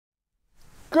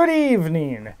Good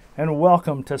evening, and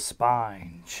welcome to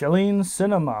Spine Chilling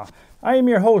Cinema. I am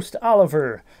your host,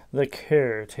 Oliver, the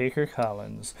Caretaker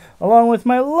Collins, along with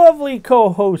my lovely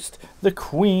co-host, the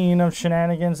Queen of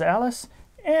Shenanigans, Alice,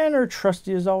 and her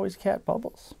trusty as always, Cat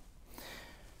Bubbles.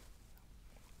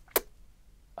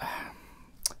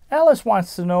 Alice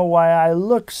wants to know why I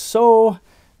look so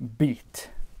beat.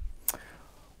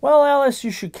 Well, Alice,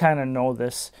 you should kind of know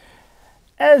this.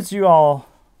 As you all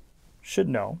should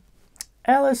know,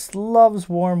 Alice loves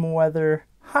warm weather,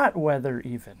 hot weather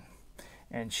even,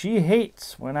 and she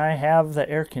hates when I have the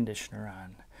air conditioner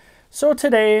on. So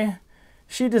today,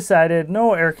 she decided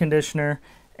no air conditioner,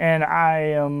 and I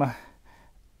am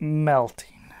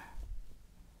melting.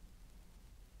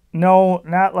 No,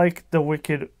 not like the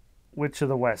Wicked Witch of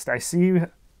the West. I see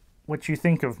what you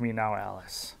think of me now,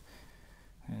 Alice.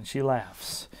 And she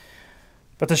laughs.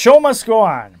 But the show must go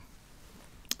on.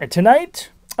 And tonight,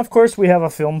 of course, we have a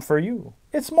film for you.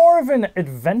 It's more of an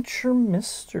adventure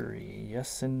mystery.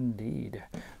 Yes, indeed.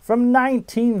 From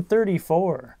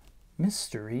 1934,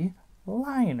 Mystery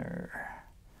Liner.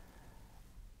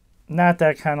 Not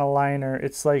that kind of liner.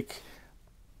 It's like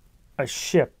a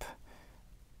ship.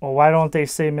 Well, why don't they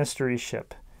say mystery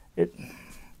ship?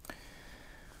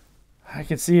 I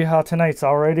can see how tonight's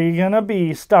already going to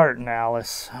be starting,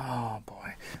 Alice. Oh,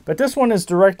 boy. But this one is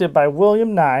directed by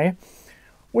William Nigh,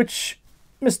 which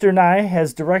Mr. Nigh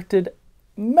has directed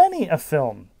many a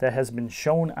film that has been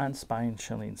shown on Spine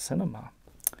Chilling Cinema.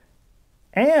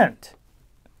 And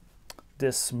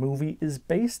this movie is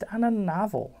based on a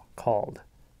novel called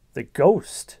The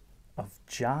Ghost of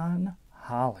John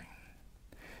Holling.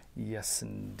 Yes,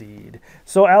 indeed.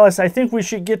 So, Alice, I think we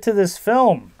should get to this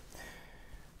film.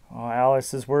 Oh,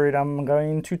 Alice is worried I'm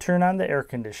going to turn on the air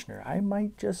conditioner. I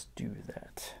might just do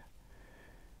that.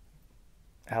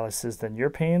 Alice says, then you're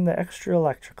paying the extra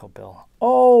electrical bill.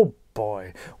 Oh,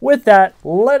 boy. With that,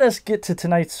 let us get to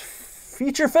tonight's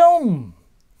feature film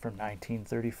from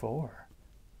 1934,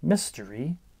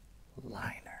 Mystery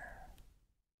Liner.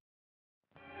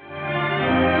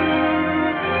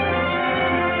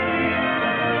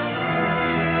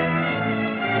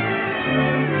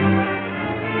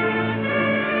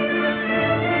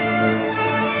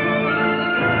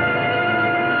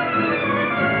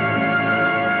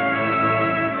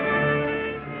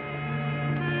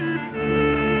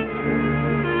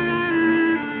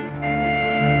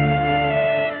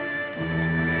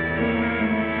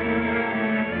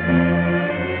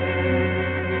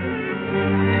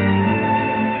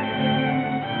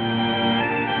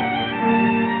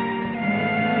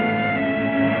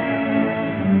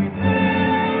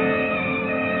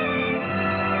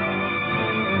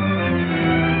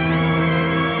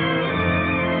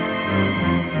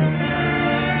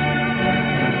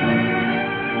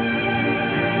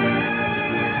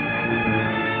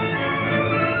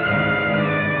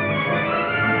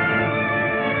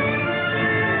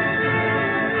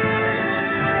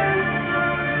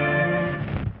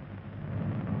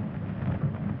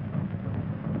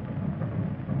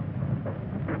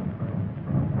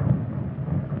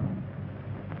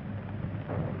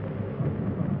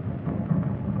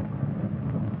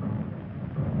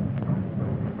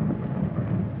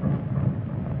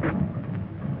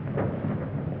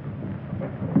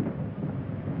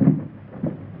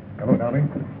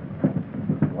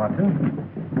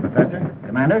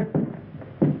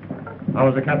 How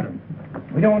is the captain?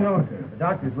 We don't know, sir. The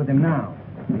doctor's with him now.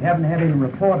 We haven't had any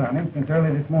report on him since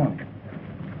early this morning.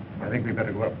 I think we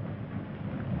better go up.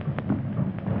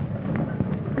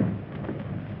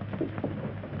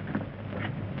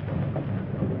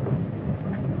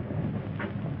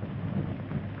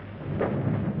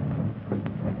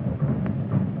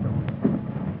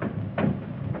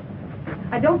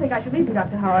 I don't think I should leave you,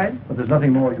 Dr. Howard. But there's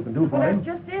nothing more you can do for Well, him?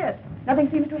 that's just it.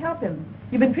 Nothing seems to help him.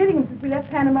 You've been treating him since we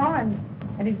left Panama,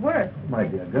 and he's worse. My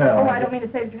dear girl. Oh, I don't mean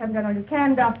to say that you haven't done all you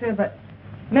can, Doctor, but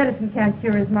medicine can't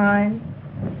cure his mind.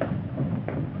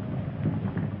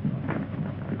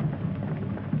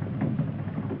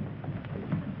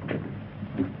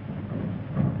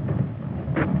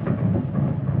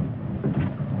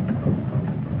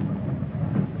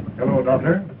 Hello,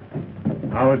 Doctor.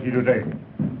 How is he today?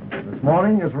 This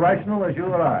morning as rational as you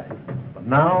or I. But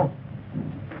now,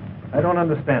 I don't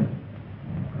understand it.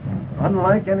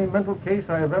 Unlike any mental case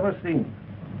I have ever seen.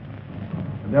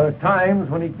 And there are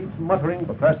times when he keeps muttering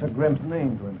Professor Grimm's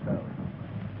name to himself.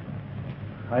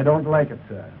 I don't like it,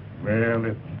 sir. Well,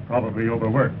 it's probably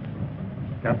overworked.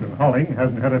 Captain Holling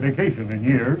hasn't had a vacation in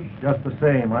years. Just the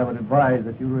same, I would advise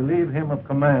that you relieve him of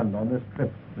command on this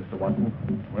trip, Mr. Watson.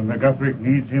 When the Guthrie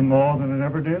needs him more than it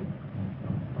ever did?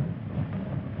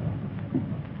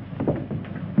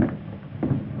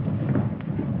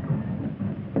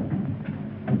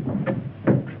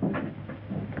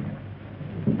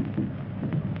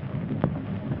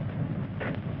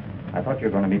 you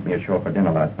were going to meet me ashore for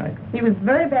dinner last night. He was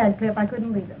very bad, Cliff. I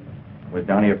couldn't leave him. Was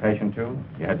Downey a patient, too?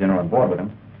 You had dinner on board with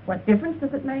him. What difference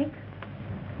does it make?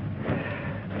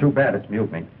 Too bad it's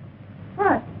mutiny.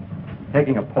 What?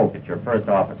 Taking a poke at your first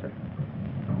officer.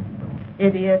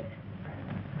 Idiot.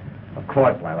 Of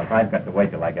course, Lilas. I've got to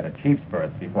wait till I get a chief's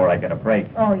berth before I get a break.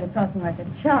 Oh, you're talking like a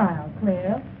child,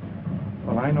 Cliff.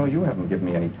 Well, I know you haven't given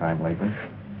me any time lately.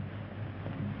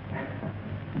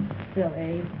 Still,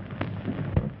 Abe.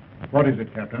 What is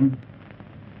it, Captain?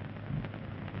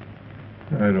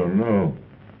 I don't know.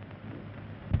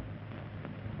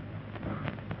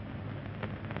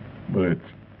 But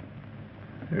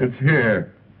it's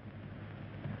here.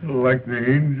 Like the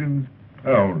engine's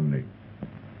pounding.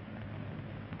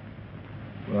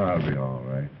 Well, I'll be all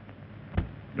right.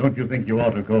 Don't you think you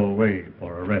ought to go away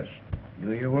for a rest?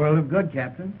 Do your world of good,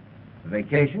 Captain. The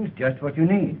vacation's just what you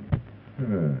need.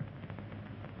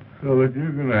 So that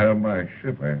you're going to have my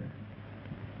ship, eh?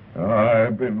 Oh,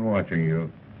 I've been watching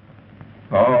you.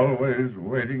 Always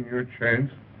waiting your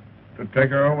chance to take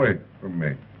her away from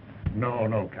me.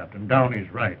 No, Captain. Downey's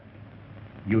right.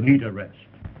 You need a rest.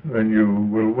 Then you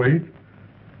will wait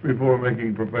before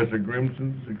making Professor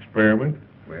Grimson's experiment?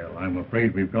 Well, I'm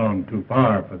afraid we've gone too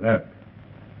far for that.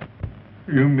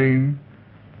 You mean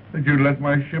that you let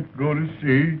my ship go to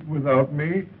sea without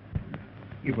me?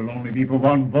 It will only be for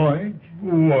one voyage.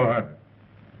 What?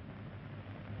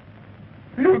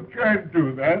 You can't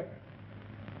do that.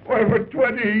 Why, for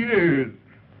 20 years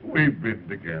we've been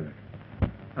together.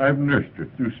 I've nursed her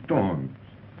through storms,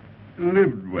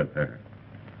 lived with her.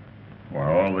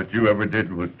 Why, all that you ever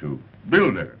did was to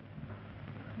build her.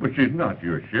 But she's not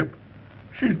your ship.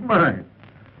 She's mine.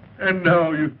 And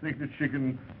now you think that she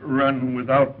can run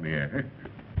without me, eh?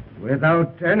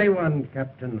 Without anyone,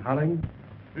 Captain Holling.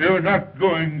 You're not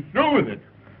going through with it.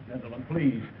 Gentlemen,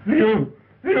 please. You'll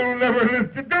never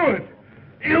live to do it.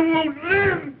 You won't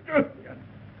live to...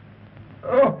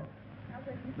 Oh.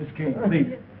 Miss King,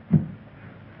 please.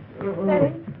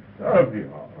 Steady. I'll be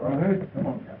all right. Come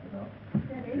on, Captain.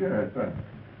 Steady. Yes,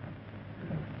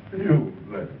 you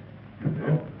let it.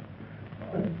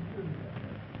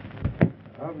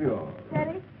 I'll be all right.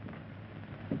 Steady.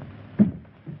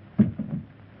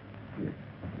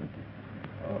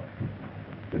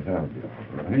 Yes, I'll be all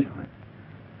right.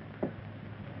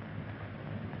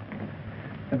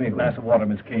 Give me a glass of water,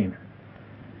 Miss Kane.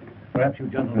 Perhaps you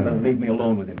gentlemen better leave me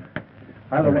alone with him.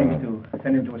 I'll arrange to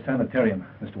send him to a sanitarium,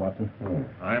 Mr. Watson.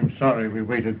 I'm sorry we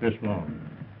waited this long.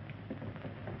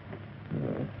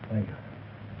 Thank you.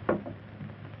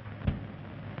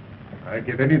 I'd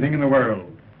give anything in the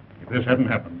world if this hadn't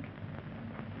happened.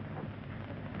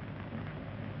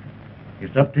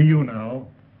 It's up to you now,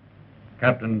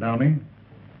 Captain Downey.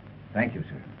 Thank you,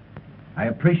 sir. I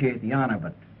appreciate the honor,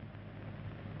 but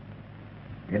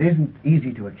it isn't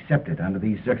easy to accept it under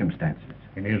these circumstances.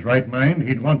 In his right mind,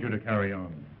 he'd want you to carry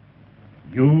on.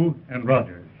 You and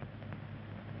Rogers.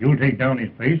 You'll take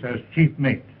Downey's place as chief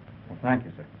mate. Well, thank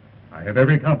you, sir. I have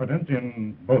every confidence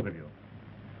in both of you.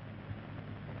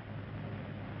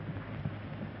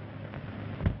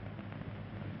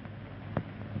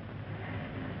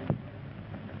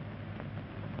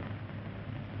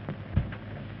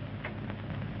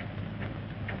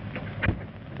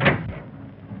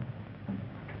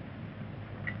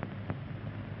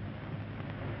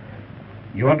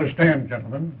 You understand,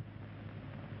 gentlemen,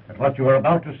 that what you are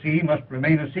about to see must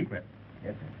remain a secret.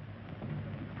 Yes, sir.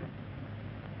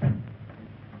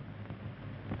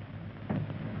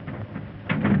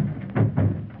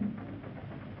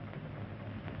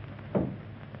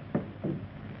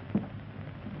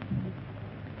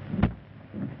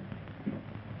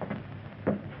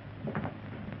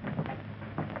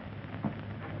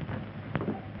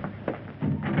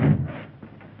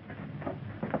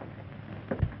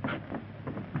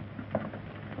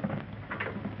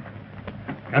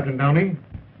 Captain Downey,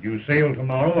 you sail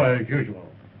tomorrow as usual.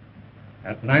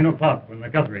 At 9 o'clock, when the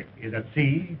Guthrie is at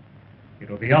sea, it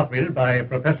will be operated by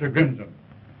Professor Grimson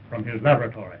from his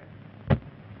laboratory.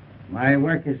 My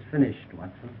work is finished,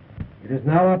 Watson. It is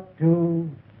now up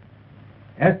to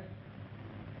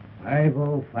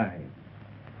S505.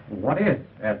 What is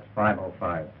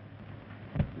S505?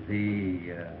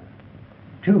 The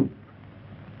tube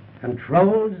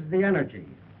controls the energy,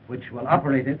 which will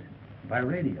operate it by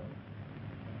radio.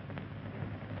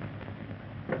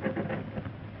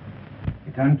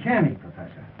 It's uncanny,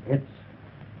 Professor. It's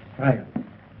science.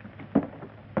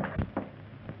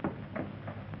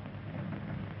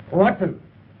 Watson,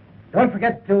 don't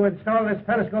forget to install this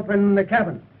periscope in the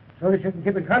cabin so that you can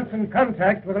keep in constant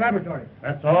contact with the laboratory.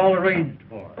 That's all arranged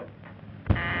for.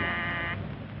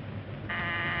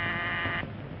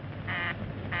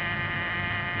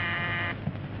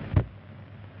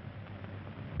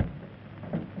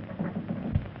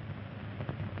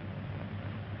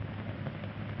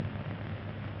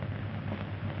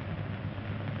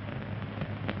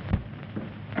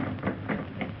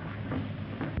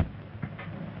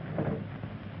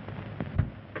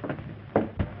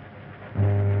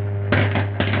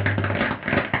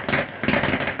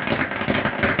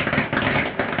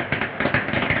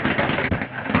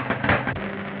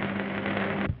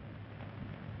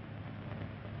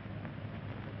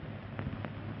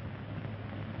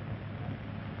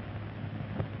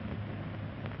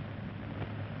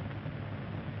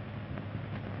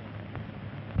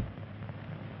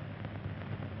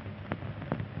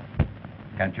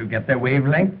 Can't you get their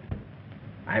wavelength?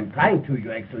 I'm trying to,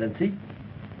 Your Excellency.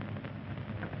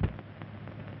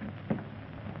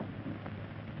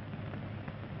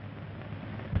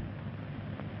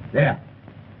 There.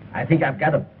 I think I've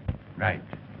got them. Right.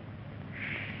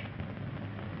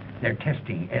 They're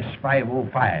testing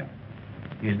S505.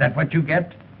 Is that what you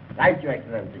get? Right, Your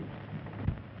Excellency.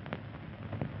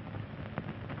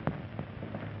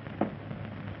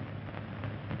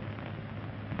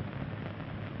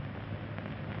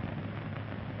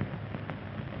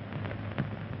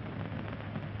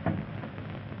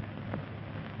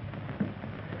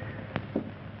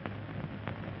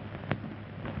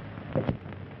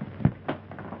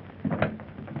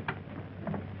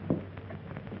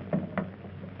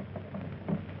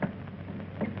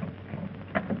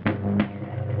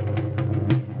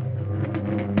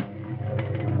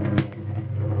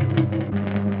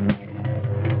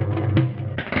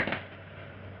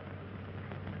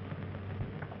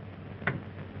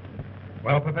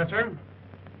 Well, Professor,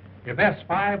 if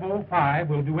S505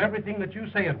 will do everything that you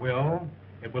say it will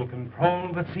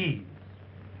control the seas.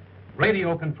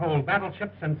 Radio-controlled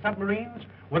battleships and submarines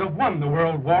would have won the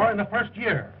World War in the first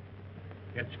year.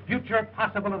 Its future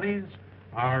possibilities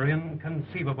are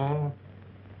inconceivable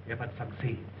if it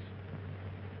succeeds.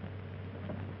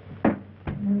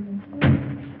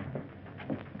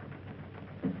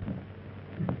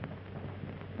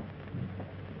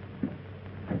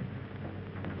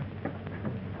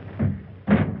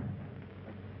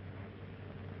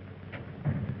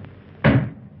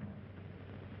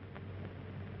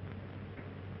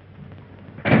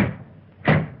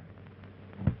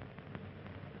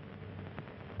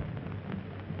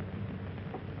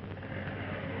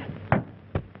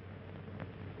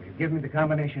 Give me the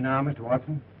combination now, Mr.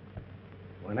 Watson.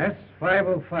 When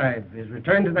S505 is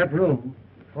returned to that room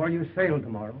before you sail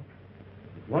tomorrow,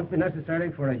 it won't be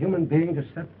necessary for a human being to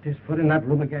set his foot in that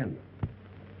room again.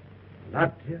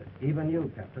 Not even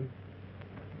you, Captain.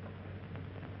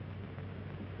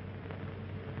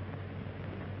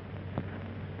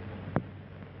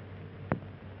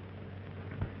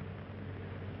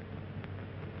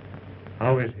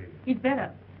 How is he? He's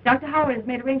better. Dr. Howard has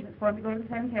made arrangements for him to go to the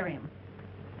sanitarium.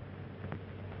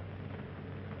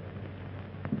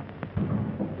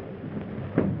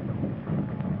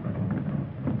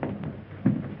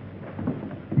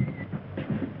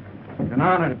 It's an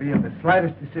honor to be of the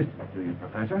slightest assistance to you,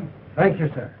 Professor. Thank you,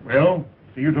 sir. Well,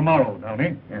 see you tomorrow,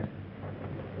 Downey. Yes.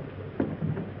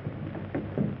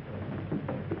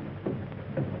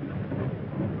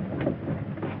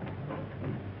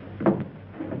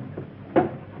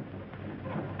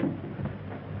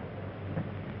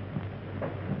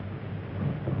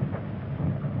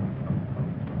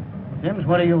 Sims,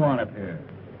 what do you want up here?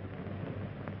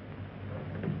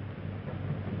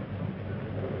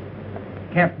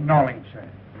 Captain Holling, sir.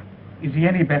 Is he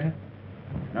any better?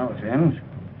 No, Sims.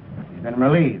 He's been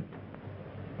relieved.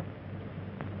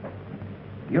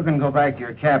 You can go back to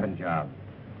your cabin job.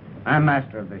 I'm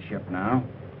master of the ship now.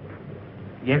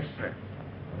 Yes, sir.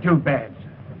 Too bad,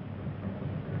 sir.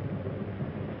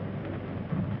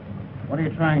 What are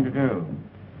you trying to do?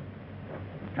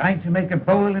 Trying to make a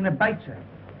bowl in a bite, sir.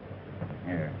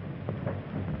 Here.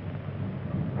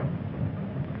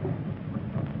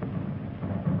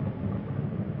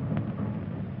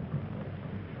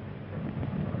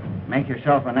 Make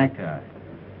yourself a necktie.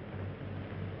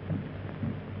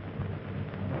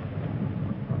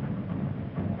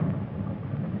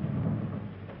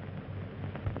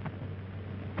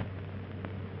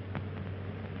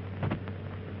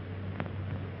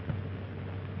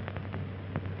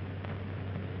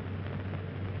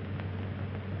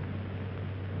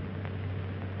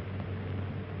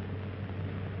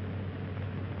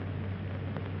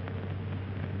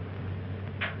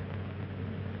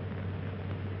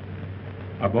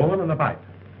 A bowl and a bite.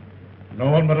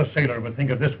 No one but a sailor would think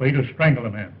of this way to strangle a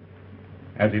man.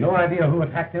 Has he no idea who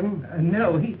attacked him?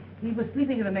 No, he was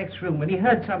sleeping in the next room when he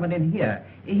heard someone in here.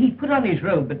 He put on his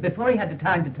robe, but before he had the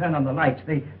time to turn on the lights,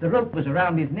 the rope was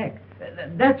around his neck.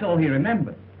 That's all he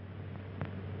remembered.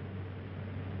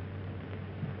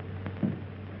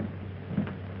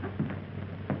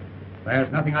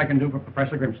 There's nothing I can do for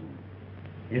Professor Grimson.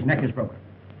 His neck is broken.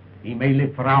 He may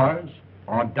live for hours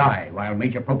or die while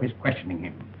Major Pope is questioning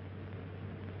him.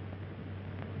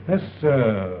 This,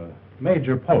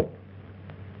 Major Pope.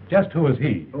 Just who is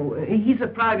he? Oh, he's a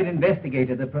private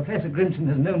investigator that Professor Grimson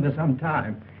has known for some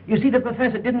time. You see, the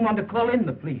professor didn't want to call in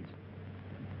the police.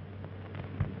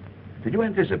 Did you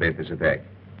anticipate this attack?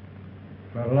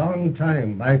 For a long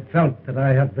time, I felt that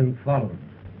I had been followed.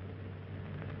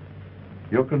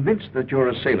 You're convinced that your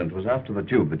assailant was after the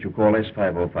tube that you call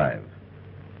S505?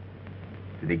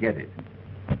 Did he get it?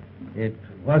 It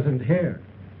wasn't here.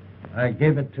 I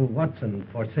gave it to Watson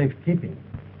for safekeeping.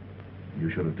 You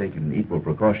should have taken equal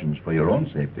precautions for your own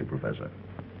safety, Professor.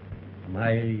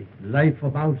 My life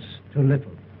amounts to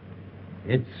little.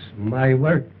 It's my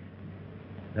work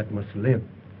that must live.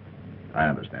 I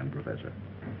understand, Professor.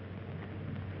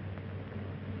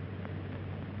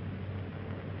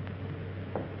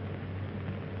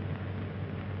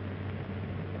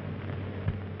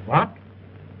 What?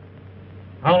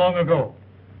 How long ago?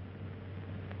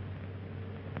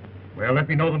 Well, let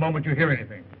me know the moment you hear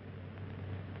anything.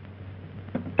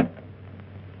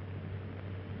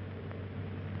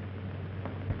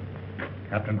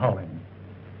 Captain Holling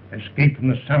escaped from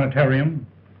the sanitarium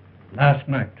last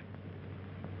night.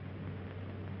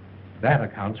 That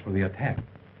accounts for the attack.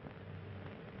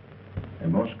 A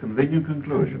most convenient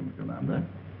conclusion, Commander.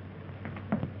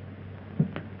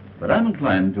 But I'm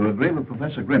inclined to agree with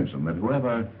Professor Grimson that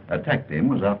whoever attacked him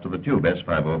was after the tube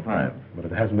S505. But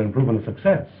it hasn't been proven a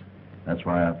success. That's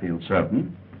why I feel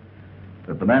certain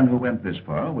that the man who went this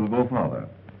far will go farther,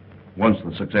 once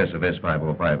the success of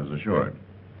S505 is assured.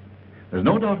 There's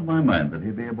no doubt in my mind that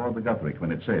he'll be aboard the Guthrie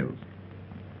when it sails.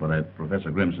 But at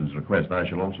Professor Grimson's request, I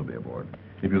shall also be aboard,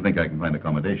 if you think I can find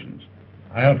accommodations.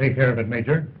 I'll take care of it,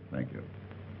 Major. Thank you.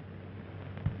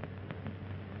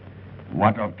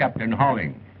 What of Captain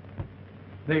Holling?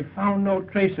 They found no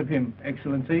trace of him,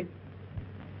 Excellency.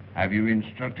 Have you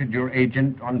instructed your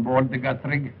agent on board the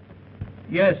Guthrie?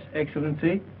 Yes,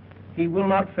 Excellency. He will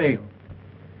not fail.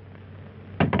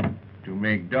 To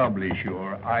make doubly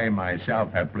sure, I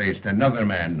myself have placed another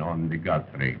man on the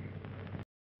Guthrie.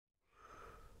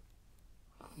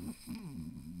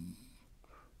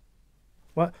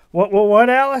 What,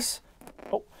 Alice?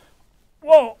 Oh,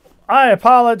 whoa! I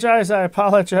apologize.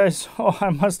 Oh, I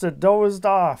must have dozed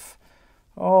off.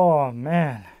 Oh,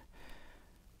 man.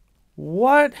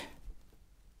 What?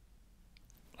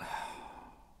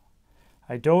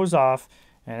 I doze off,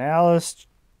 and Alice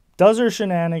does her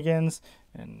shenanigans,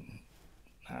 and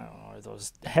I don't know, are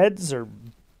those heads or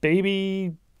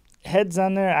baby heads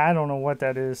on there? I don't know what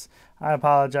that is. I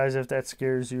apologize if that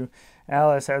scares you.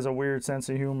 Alice has a weird sense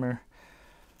of humor.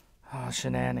 Oh,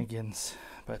 shenanigans.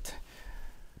 But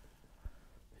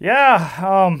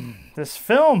yeah, this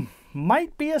film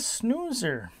might be a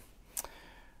snoozer.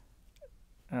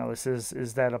 Alice says,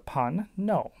 is that a pun?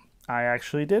 No, I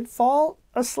actually did fall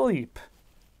asleep.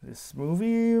 This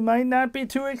movie might not be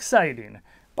too exciting,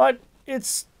 but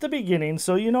it's the beginning,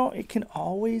 so you know it can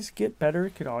always get better.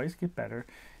 It could always get better.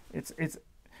 It's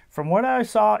from what I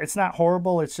saw, it's not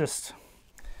horrible. It's just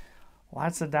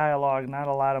lots of dialogue, not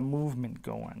a lot of movement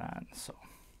going on. So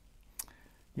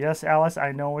yes, Alice,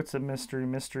 I know it's a mystery.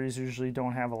 Mysteries usually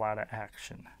don't have a lot of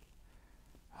action.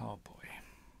 Oh boy.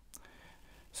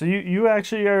 So you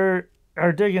actually are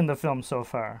digging the film so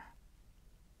far.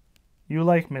 You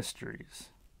like mysteries,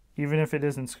 even if it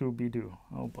isn't Scooby-Doo.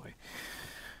 Oh boy.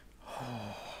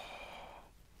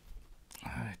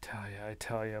 I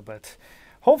tell you, but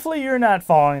hopefully you're not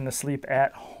falling asleep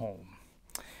at home.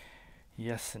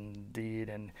 Yes, indeed.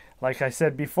 And like I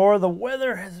said before, the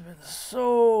weather has been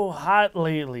so hot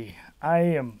lately. I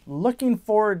am looking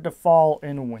forward to fall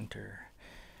and winter.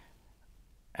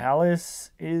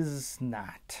 Alice is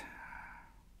not.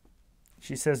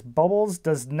 She says Bubbles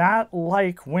does not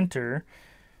like winter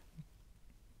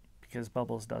because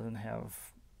Bubbles doesn't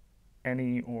have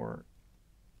any or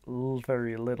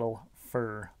very little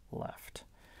fur left.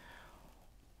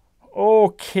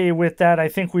 Okay, with that, I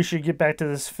think we should get back to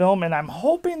this film, and I'm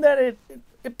hoping that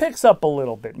it picks up a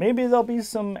little bit. Maybe there'll be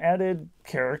some added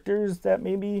characters that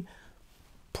maybe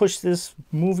push this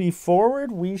movie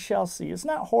forward. We shall see. It's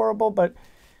not horrible, but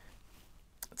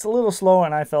it's a little slow,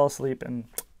 and I fell asleep, and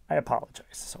I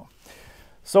apologize.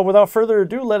 So without further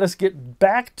ado, let us get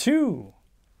back to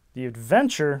the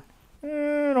adventure. I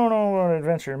don't know what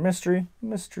adventure. Mystery,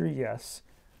 yes.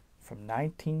 From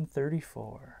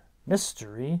 1934.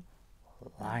 Mystery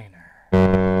Liner.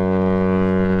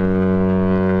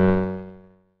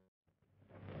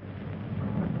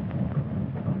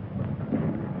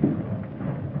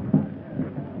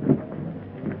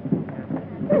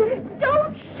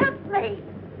 Don't shoot me!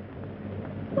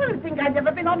 Well, I think I've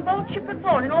never been on board ship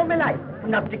before in all my life. I'm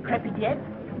not decrepit yet.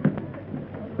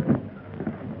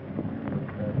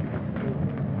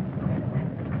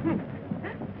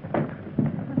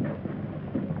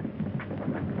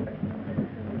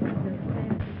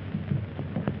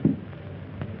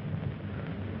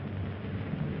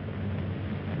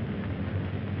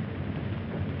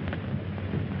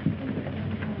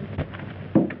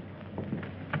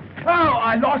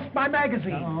 I lost my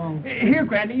magazine. Oh. Here,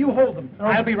 Granny, you hold them. Oh.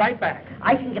 I'll be right back.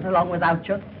 I can get along without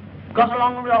you. Got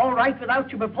along all right without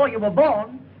you before you were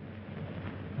born.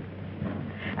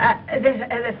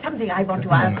 There's something I want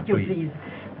to ask you, please.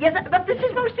 Yes, but this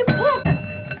is most important.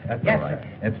 That's Yes, all right.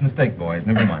 sir. It's a mistake, boys.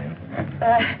 Never mind.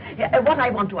 What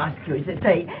I want to ask you is to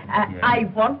say, I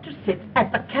want to sit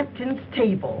at the captain's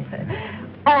table,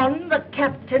 on the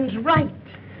captain's right.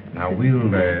 Now, we'll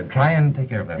try and take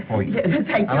care of that for you. Yes,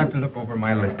 thank I'll you. have to look over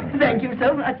my listing. Thank you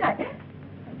so much.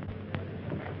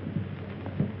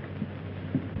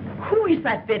 Who is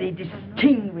that very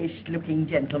distinguished-looking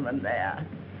gentleman there?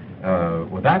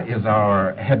 Well, that is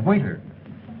our head waiter.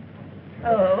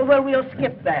 Oh, well, we'll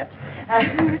skip that.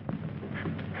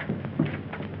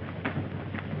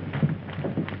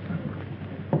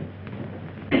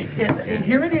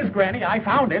 Here it is, Granny. I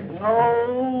found it.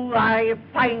 Oh, a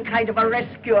fine kind of a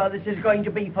rescuer this is going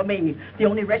to be for me. The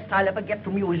only rest I'll ever get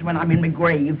from you is when I'm in my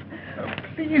grave.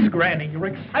 Please, Granny, you're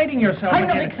exciting yourself. I'm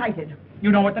not again. excited.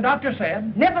 You know what the doctor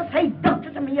said? Never say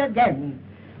doctor to me again.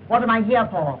 What am I here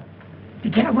for? To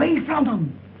get away from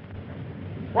them.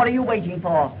 What are you waiting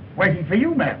for? Waiting for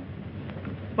you, ma'am.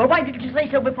 Well, why didn't you say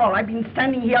so before? I've been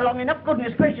standing here long enough.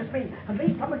 Goodness gracious me. At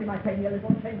least somebody might pay me a little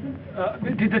attention.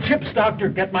 Did the ship's doctor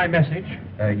get my message?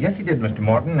 Yes, he did, Mr.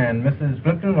 Morton, and Mrs.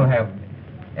 Plimpton will have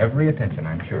every attention,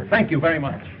 I'm sure. Thank you very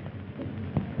much.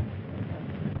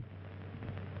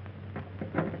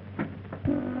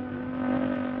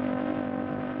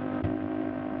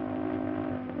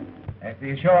 That's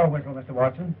the ashore whistle, Mr.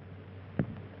 Watson.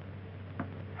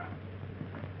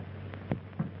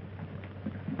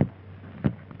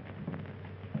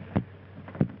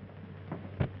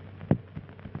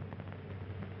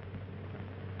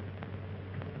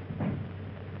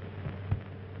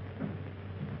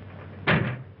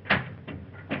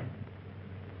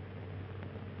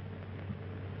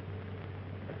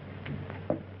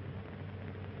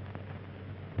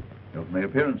 From the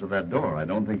appearance of that door, I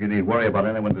don't think you need worry about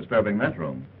anyone disturbing that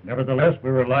room. Nevertheless,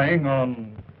 we're relying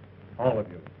on all of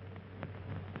you.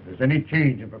 If there's any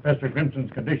change in Professor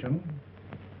Grimson's condition,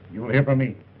 you will hear from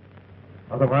me.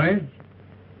 Otherwise,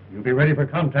 you'll be ready for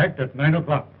contact at 9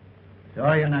 o'clock.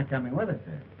 Sorry you're not coming with us,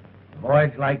 sir. A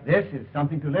voyage like this is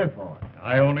something to live for.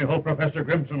 I only hope Professor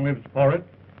Grimson lives for it.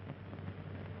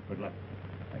 Good luck.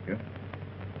 Thank you.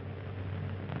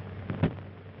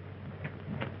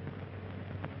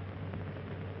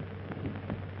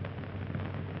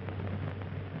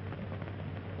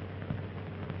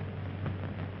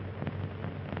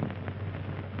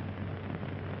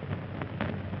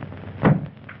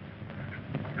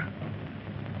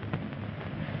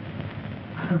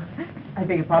 I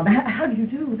beg your pardon. How do you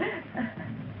do?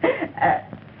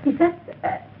 Is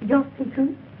that your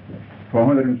station?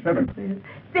 407.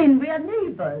 Then we are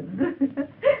neighbors.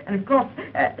 And of course,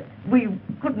 we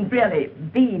couldn't really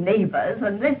be neighbors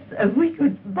unless we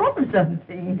could borrow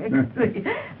something.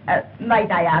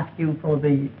 Might I ask you for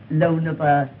the loan of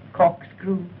a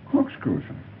corkscrew? Corkscrews.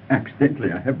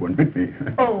 Accidentally, I have one with me.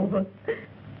 Oh,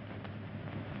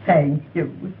 thank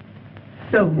you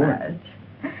so much.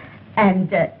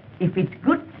 And if it's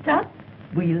good stuff,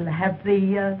 we'll have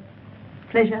the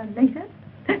pleasure later.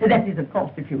 That is, of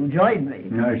course, if you'll join me.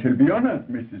 I shall be honored,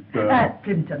 Mrs.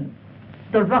 Plimpton.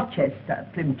 The Rochester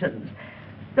Plimptons.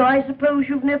 Though I suppose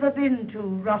you've never been to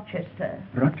Rochester.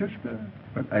 Rochester.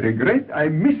 But I regret I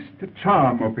missed the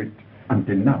charm of it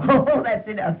until now. Oh, that's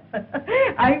enough.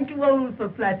 I'm too old for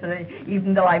flattery,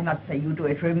 even though I must say you do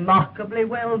it remarkably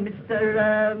well,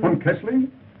 Mr. Von Kessling?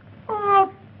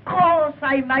 Oh, of course,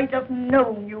 I might have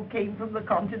known you came from the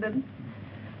continent.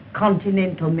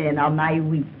 Continental men are my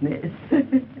weakness.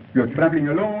 You're traveling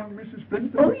alone, Mrs.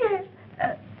 Plimpton? Oh, yes.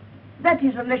 That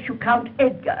is, unless you count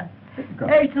Edgar.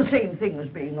 It's the same thing as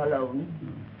being alone.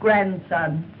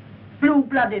 Grandson,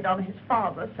 blue-blooded on his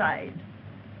father's side.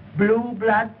 Blue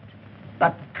blood,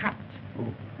 but cut.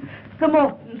 Oh. The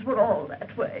Mortons were all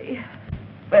that way.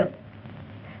 Well,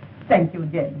 thank you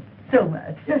again so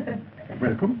much.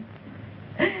 Welcome.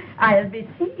 I'll be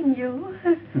seeing you.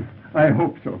 I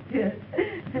hope so. Yes.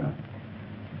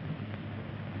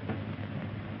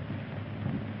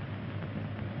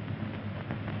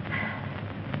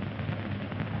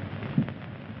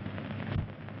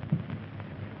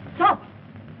 Stop!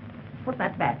 Put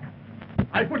that back.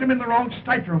 I put him in the wrong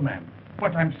stateroom, ma'am.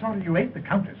 But I'm sorry you ate the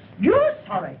Countess. You're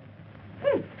sorry.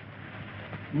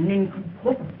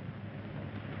 Nincompoop.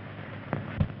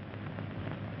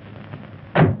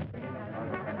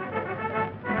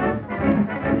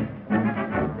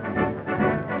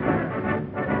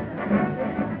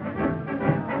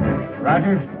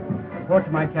 Rogers, report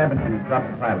to my cabin and drop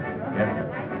the pilot. Yes, sir.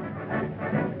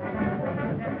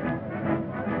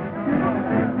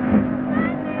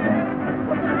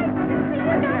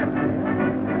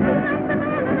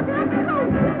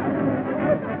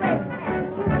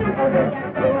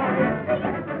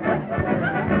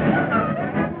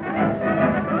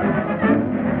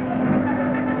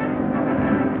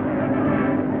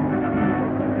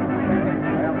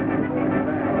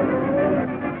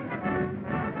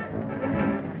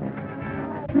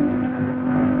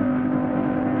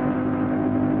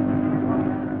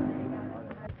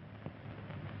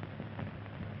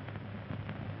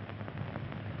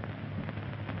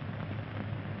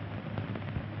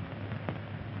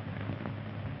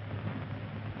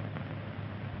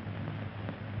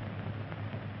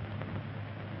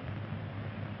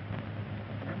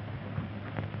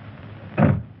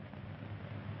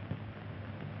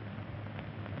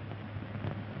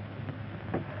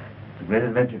 great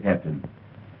adventure, Captain.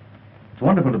 It's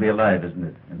wonderful to be alive, isn't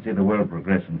it? And see the world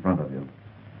progress in front of you.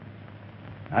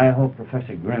 I hope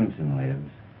Professor Grimson lives.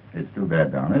 It's too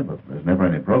bad, Downey, but there's never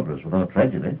any progress without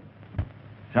tragedy.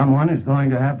 Someone is going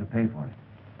to have to pay for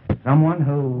it. Someone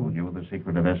who... Who knew the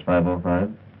secret of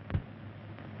S505?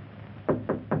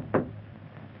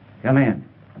 Come in.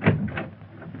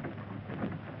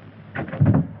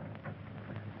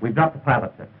 We've dropped the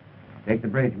pilot, sir. Take the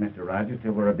bridge, Mr. Rogers,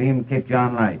 till we're abeam Cape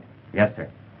John Light. Yes, sir.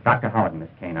 Dr. Howard and Miss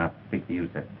Kane, I'll speak to you,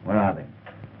 sir. Where are they?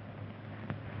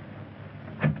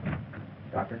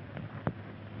 Doctor?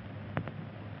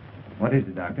 What is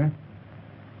it, Doctor?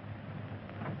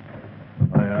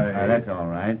 That's all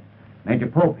right. Major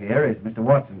Pope here is Mr.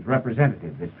 Watson's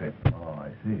representative this trip. Oh, I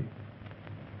see.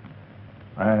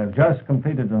 I have just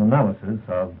completed an analysis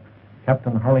of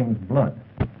Captain Holling's blood.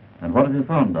 And what have you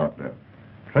found, Doctor?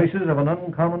 Traces of an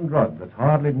uncommon drug that's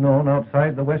hardly known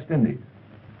outside the West Indies.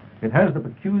 It has the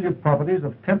peculiar properties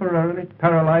of temporarily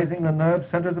paralyzing the nerve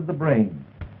centers of the brain.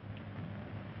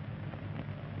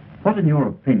 What, in your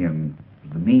opinion,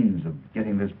 is the means of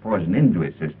getting this poison into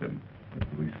his system?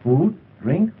 His food,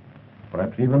 drink,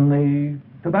 perhaps even the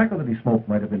tobacco that he smoked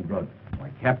might have been drugged. Why,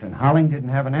 Captain Holling didn't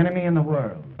have an enemy in the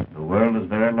world. The world is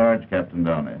very large, Captain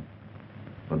Downey.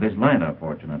 But this liner,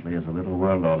 fortunately, is a little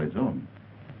world all its own.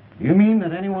 Do you mean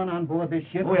that anyone on board this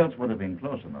ship... Who else would have been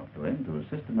close enough to him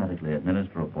to systematically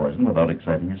administer a poison without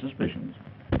exciting his suspicions?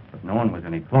 But no one was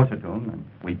any closer to him than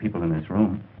we people in this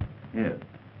room. Yes.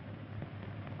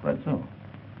 Quite so.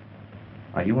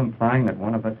 Are you implying that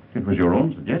one of us... It was your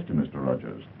own suggestion, Mr.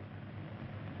 Rogers.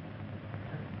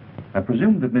 I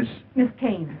presume that Miss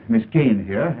Kane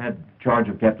here had charge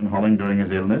of Captain Holling during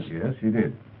his illness? Yes, he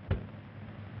did.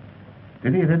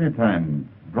 Did he at any time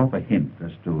drop a hint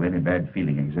as to any bad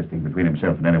feeling existing between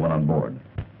himself and anyone on board?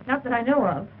 Not that I know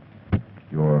of.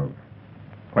 You're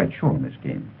quite sure, Miss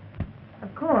Kane?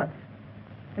 Of course.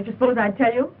 Don't you suppose I'd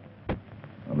tell you?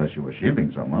 Unless you were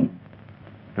shielding someone.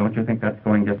 Don't you think that's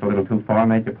going just a little too far,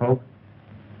 Major Pope?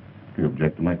 Do you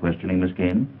object to my questioning, Miss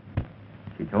Kane?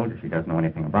 She told you she doesn't know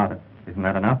anything about it. Isn't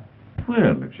that enough?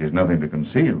 Well, if she's nothing to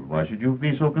conceal, why should you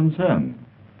be so concerned?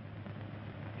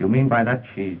 Do you mean by that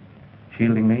she's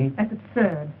shielding me? That's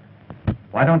absurd.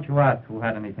 Why don't you ask who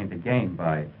had anything to gain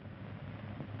by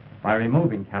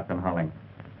removing Captain Holling?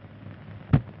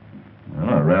 Well,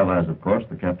 I realize, of course,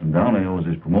 that Captain Downey owes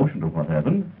his promotion to what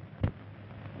happened.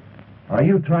 Are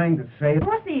you trying to say... Of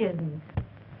course he isn't.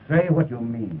 Say what you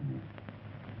mean.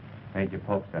 Major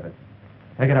Pope said it.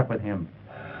 Take it up with him.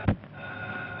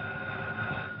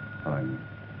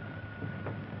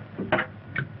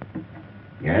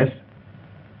 Yes?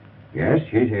 Yes,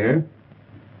 she's here.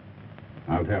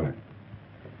 I'll tell her.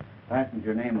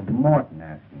 Passenger name of Morton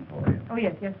asking for you. Oh,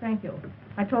 yes, thank you.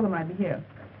 I told him I'd be here.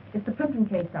 It's the Plimpton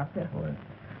case, Doctor. Oh,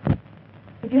 yes.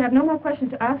 If you have no more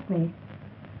questions to ask me,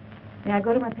 may I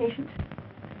go to my patient?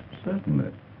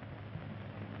 Certainly.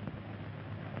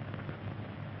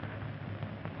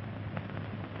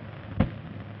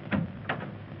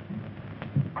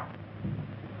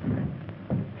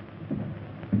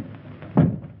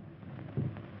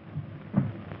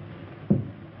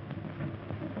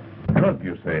 Drug,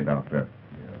 you say, Doctor?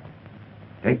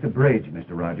 Take the bridge,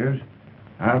 Mr. Rogers.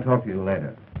 I'll talk to you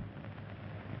later.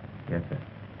 Yes, sir.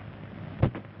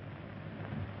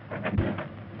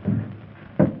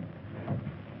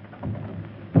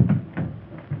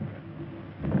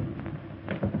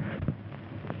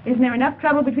 Isn't there enough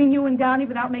trouble between you and Downey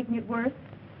without making it worse?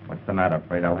 What's the matter?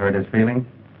 Afraid I'll hurt his feelings?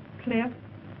 Cliff,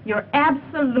 you're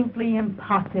absolutely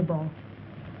impossible.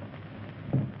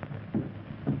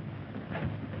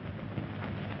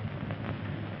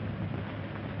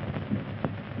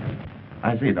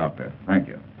 I see, Doctor. Thank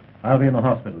you. I'll be in the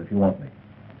hospital if you want me.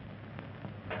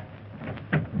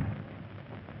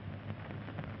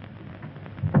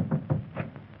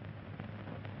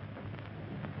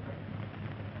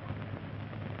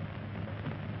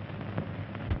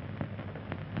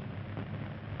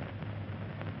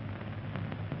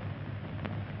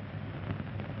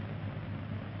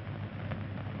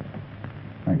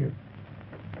 Thank you.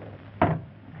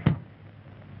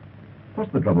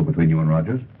 What's the trouble between you and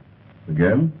Rogers? The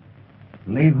girl?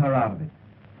 Leave her out of it.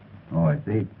 Oh, I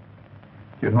see.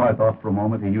 You know, I thought for a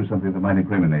moment he knew something that might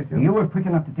incriminate you. You were quick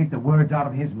enough to take the words out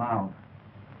of his mouth.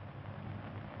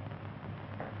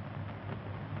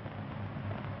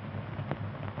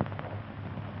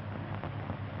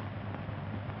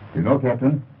 You know,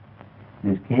 Captain,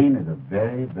 Miss Kane is a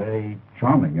very, very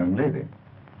charming young lady.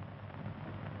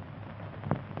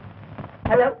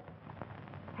 Hello?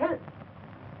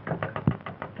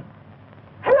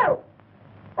 Hello?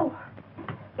 Oh,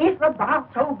 Is the bar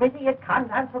so busy it can't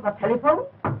answer the telephone?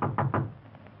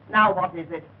 Now what is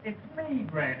it? It's me,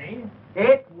 Granny.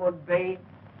 It would be.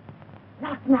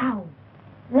 Not now.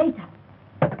 Later.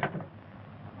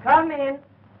 Come in.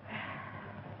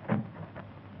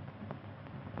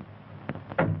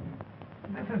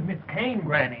 This is Miss Kane,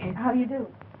 Granny. How do you do?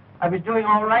 I was doing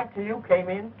all right till you came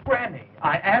in. Granny,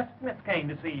 I asked Miss Kane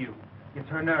to see you. It's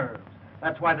her nerves.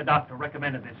 That's why the doctor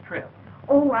recommended this trip.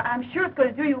 Oh, I'm sure it's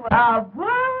going to do you A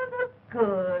world of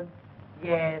good.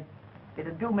 Yes.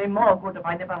 It'd do me more good if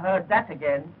I never heard that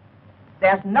again.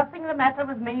 There's nothing the matter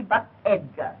with me but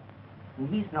Edgar.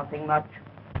 And he's nothing much.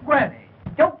 Granny.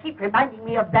 Don't keep reminding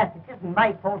me of that. It isn't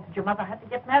my fault that your mother had to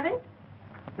get married.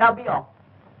 Now be off.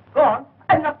 Go on.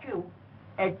 And not you,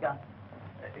 Edgar.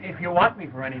 If you want me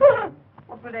for anything.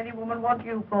 What would any woman want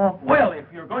you for? Well, if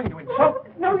you're going to insult... Oh,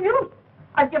 it's no use.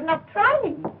 I've given up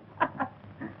trying.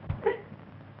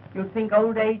 You think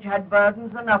old age had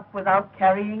burdens enough without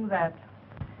carrying that?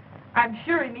 I'm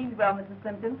sure he means well, Mrs.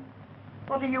 Simpkins.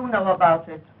 What do you know about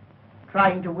it?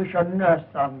 Trying to wish a nurse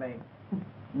on me.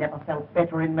 Never felt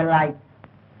better in my life.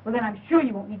 Well, then I'm sure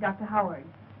you won't need Dr. Howard.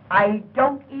 I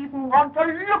don't even want to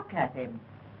look at him.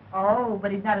 Oh,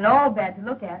 but he's not at all bad to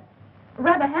look at.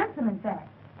 Rather handsome, in fact.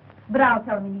 But I'll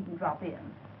tell him he needn't drop in.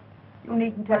 You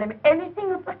needn't tell him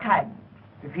anything of the kind.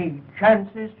 If he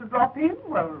chances to drop in,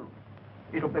 well,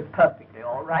 it'll be perfectly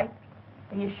all right.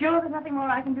 Are you sure there's nothing more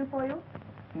I can do for you?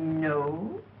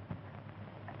 No.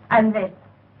 Unless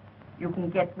you can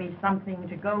get me something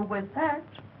to go with that.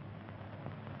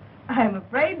 I'm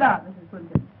afraid not, Mrs.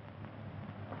 Clinton.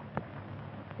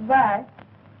 Goodbye.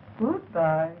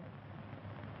 Goodbye.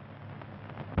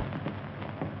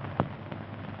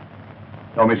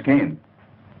 Oh, Miss Kane.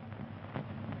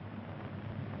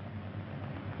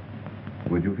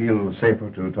 Would you feel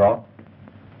safer to talk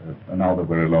now that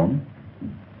we're alone?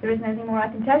 There isn't anything more I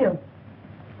can tell you.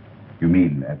 You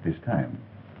mean at this time?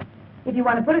 If you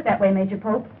want to put it that way, Major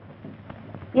Pope.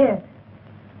 Yes.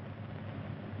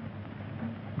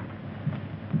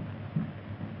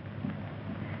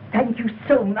 Thank you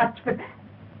so much for...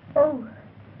 Oh,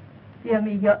 dear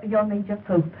me, you're Major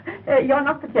Pope. You're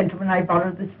not the gentleman I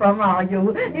borrowed this from, are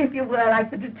you? If you were, I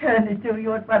could return it to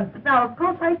you at once. But now, of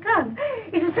course, I can't.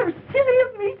 It is so silly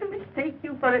of me to mistake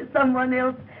you for someone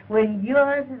else when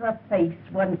yours is a face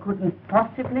one couldn't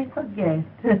possibly forget.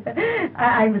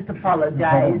 I must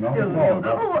apologize to you.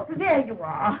 Oh, there you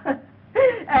are.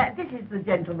 This is the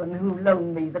gentleman who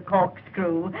loaned me the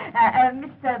corkscrew.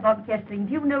 Mr. Von Kessling,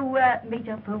 do you know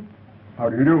Major Pope? How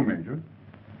do you do, Major?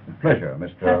 Pleasure,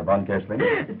 Mr. Von Kessling.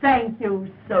 Thank you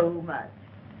so much.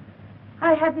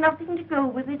 I had nothing to go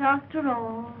with it after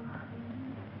all.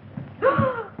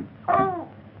 Oh,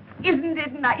 isn't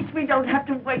it nice we don't have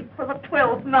to wait for the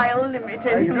 12-mile limit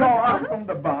You anymore? come from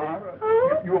the bar.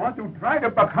 You want to try the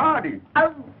Bacardi.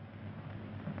 Oh.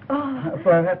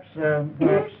 Perhaps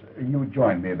you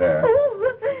join me there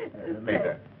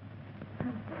later.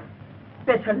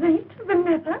 Better late than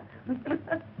never.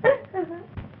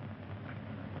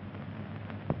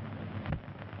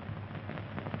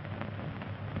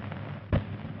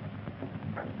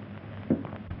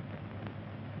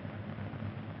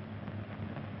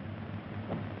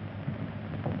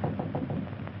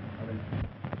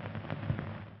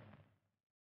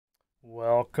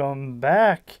 Welcome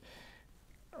back.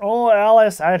 Oh,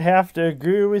 Alice, I'd have to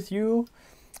agree with you.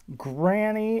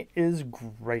 Granny is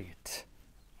great.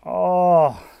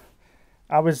 Oh,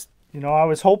 I was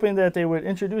hoping that they would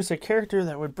introduce a character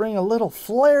that would bring a little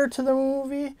flair to the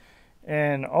movie.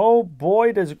 And oh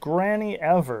boy, does Granny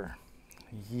ever.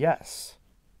 Yes.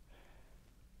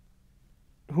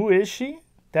 Who is she?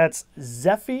 That's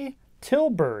Zeffie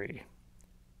Tilbury.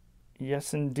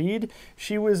 Yes, indeed.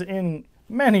 She was in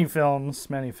many films,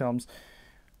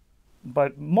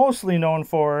 but mostly known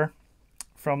from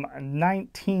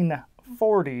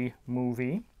 1940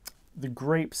 movie, The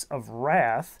Grapes of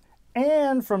Wrath,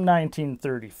 and from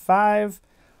 1935,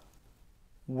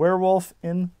 Werewolf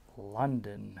in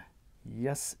London.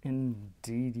 Yes,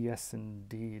 indeed. Yes,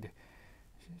 indeed.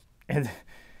 And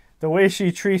the way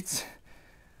she treats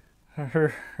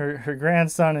her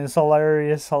grandson is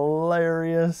hilarious. A lot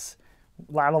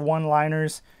of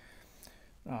one-liners.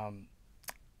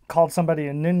 Called somebody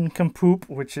a nincompoop,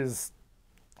 which is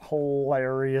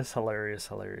hilarious.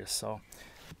 So,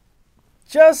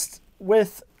 just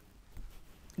with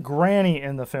Granny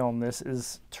in the film, this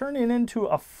is turning into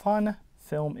a fun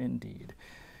film indeed.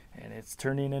 And it's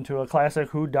turning into a classic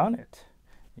whodunit.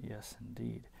 Yes,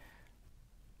 indeed.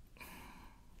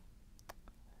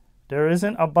 There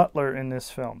isn't a butler in this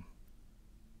film.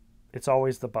 It's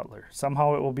always the butler.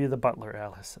 Somehow it will be the butler,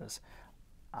 Alice says.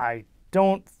 I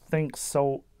don't think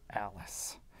so,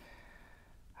 Alice.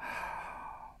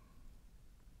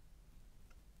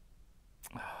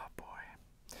 Oh, boy.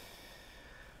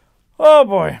 Oh,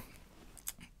 boy.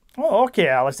 Oh, okay,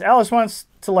 Alice. Alice wants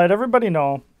to let everybody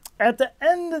know, at the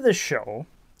end of the show,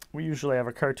 we usually have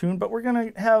a cartoon, but we're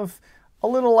going to have a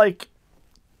little, like,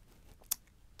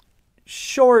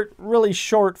 really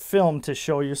short film to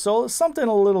show you. So something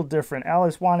a little different.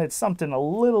 Alice wanted something a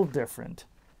little different.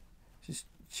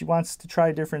 She wants to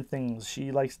try different things. She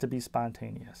likes to be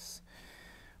spontaneous.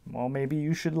 Well, maybe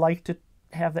you should like to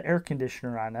have the air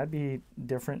conditioner on. That'd be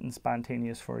different and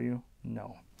spontaneous for you.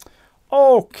 No.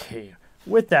 Okay.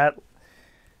 With that,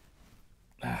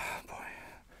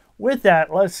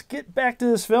 let's get back to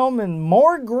this film and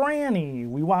more Granny.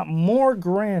 We want more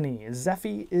Granny.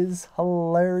 Zeffie is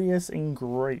hilarious and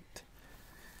great.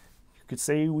 You could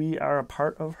say we are a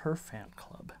part of her fan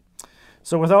club.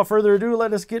 So without further ado,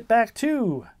 let us get back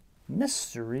to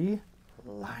Mystery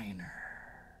Liner.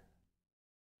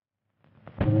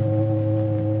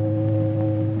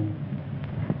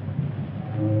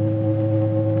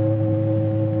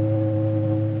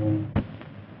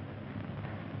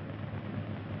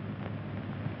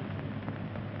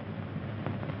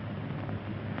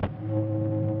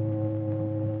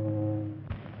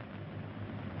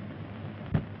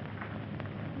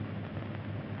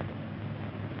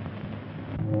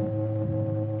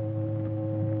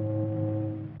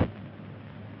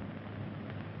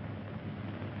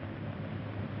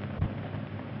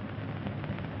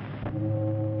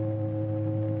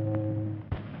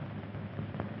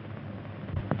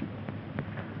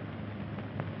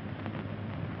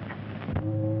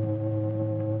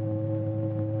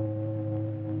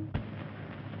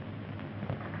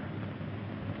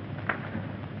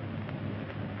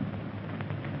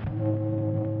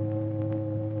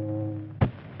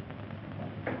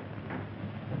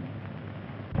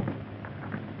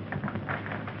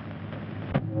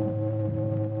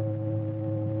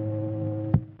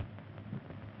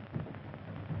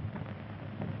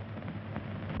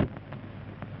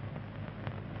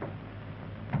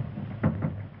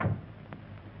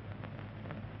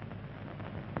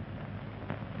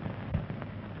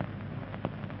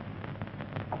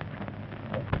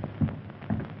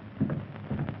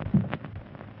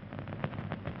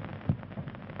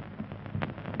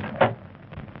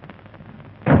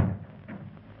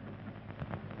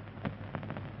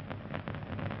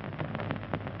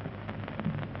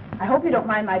 I hope you don't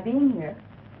mind my being here.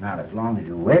 Not as long as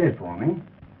you waited for me.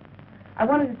 I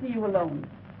wanted to see you alone.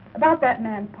 About that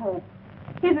man, Pope.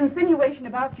 His insinuation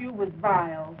about you was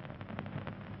vile.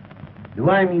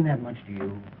 Do I mean that much to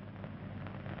you?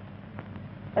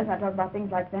 Let's not talk about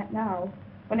things like that now,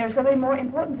 when there are so many more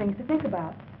important things to think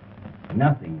about.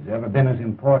 Nothing's ever been as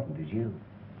important as you.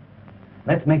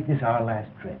 Let's make this our last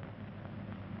trip.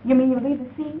 You mean you'll leave the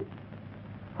sea?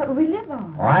 What will we live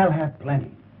on? Oh, I'll have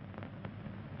plenty.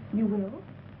 You will?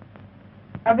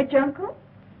 A rich uncle?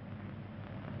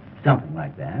 Something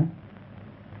like that.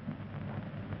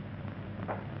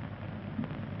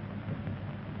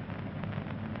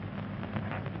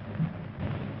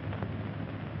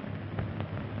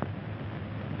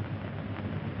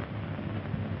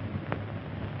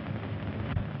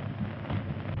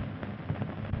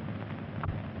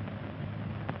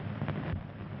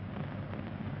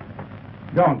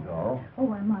 Don't go.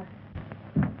 Oh, I must.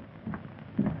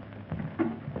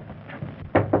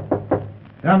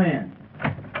 Come in.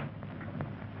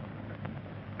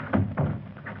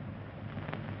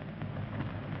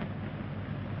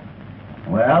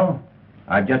 Well?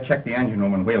 I've just checked the engine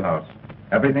room and wheelhouse.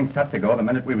 Everything's set to go the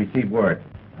minute we receive word.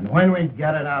 And when we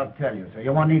get it, I'll tell you, so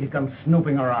you won't need to come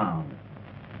snooping around.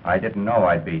 I didn't know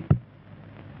I'd be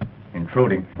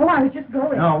intruding. Oh, I was just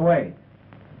going. No, wait.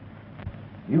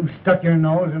 You've stuck your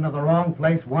nose into the wrong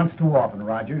place once too often,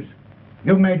 Rogers.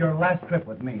 You've made your last trip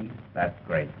with me. That's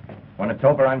great. When it's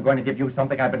over, I'm going to give you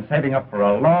something I've been saving up for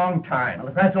a long time. Well,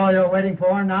 if that's all you're waiting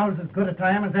for, now's as good a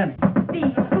time as any.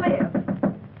 Steve,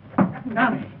 Cliff.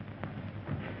 Downey.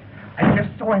 I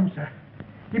just saw him, sir.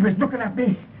 He was looking at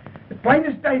me. The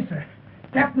plainest day, sir.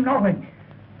 Captain Holling.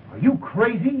 Are you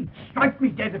crazy? Strike me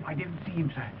dead if I didn't see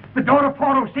him, sir. The door of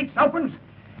 406 opens,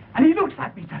 and he looks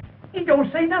at me, sir. He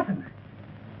don't say nothing.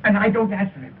 And I don't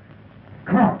answer him.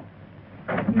 Come on.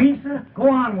 Me, sir? Go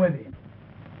on with him.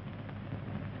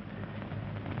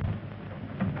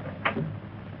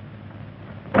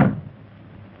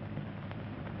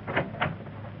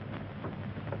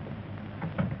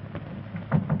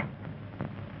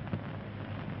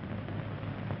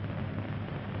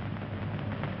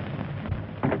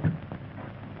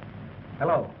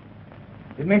 Hello.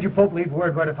 Did Major Pope leave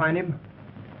word where to find him?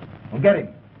 Well, get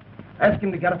him. Ask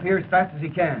him to get up here as fast as he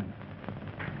can.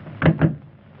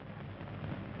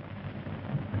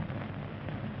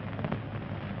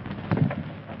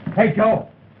 Hey, Joe.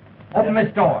 Open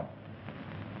this door.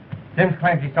 Sims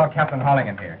claims he saw Captain Holling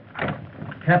in here.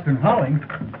 Captain Holling?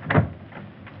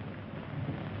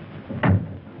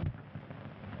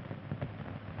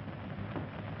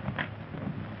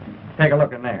 Take a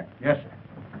look in there. Yes, sir.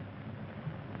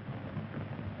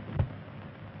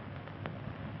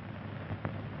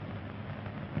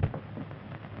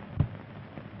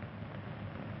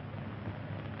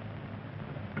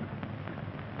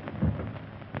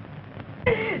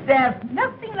 There's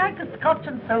nothing like a scotch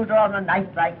and soda on a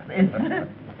night like this.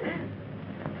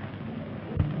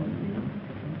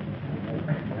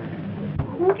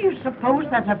 Who do you suppose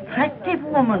that attractive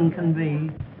woman can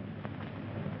be?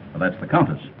 Well, that's the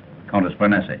Countess. Countess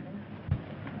Bernese.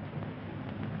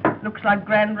 Looks like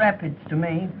Grand Rapids to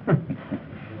me.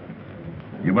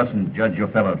 You mustn't judge your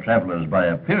fellow travelers by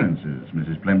appearances,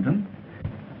 Mrs. Plimpton.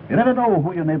 You never know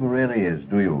who your neighbor really is,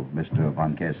 do you, Mr.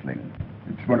 von Kessling?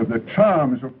 It's one of the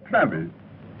charms of travel,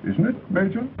 isn't it,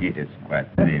 Major? It is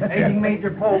quite deep. Paging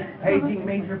Major Pope. Paging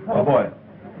Major Pope. Oh, boy.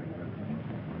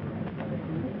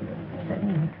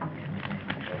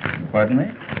 Pardon me?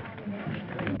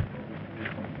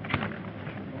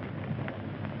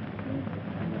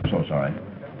 So sorry.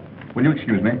 Will you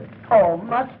excuse me? Oh,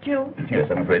 must you? Yes,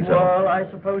 I'm afraid so. Well, I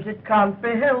suppose it can't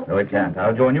be helped. No, it can't.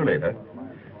 I'll join you later.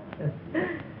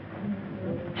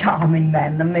 Charming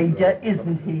man, the Major,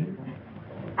 isn't he?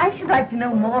 I should like to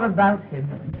know more about him.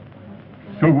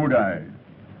 So would I.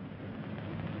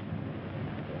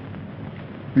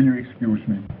 Will you excuse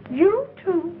me? You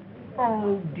too?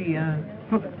 Oh, dear.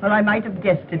 Well, I might have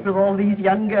guessed it with all these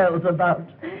young girls about.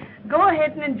 Go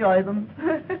ahead and enjoy them.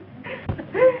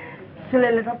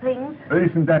 Silly little things.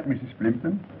 Isn't that, Mrs.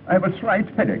 Plimpton? I have a slight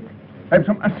headache. I have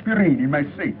some aspirin in my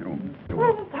stateroom.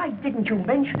 Well, why didn't you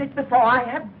mention it before? I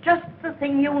have just the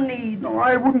thing you need. No,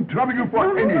 I wouldn't trouble you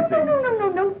for anything.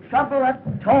 No trouble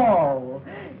at all.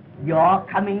 You're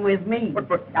coming with me.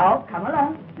 But... Now, come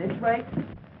along. This way.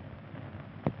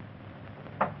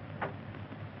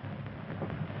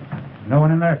 No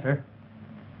one in there, sir.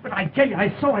 But I tell you,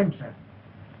 I saw him, sir.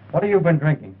 What have you been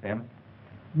drinking, Sims?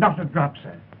 Not a drop,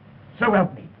 sir. So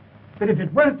help me. But if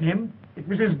it weren't him, it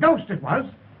was his ghost it was.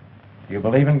 Do you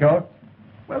believe in ghosts?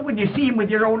 Well, when you see him with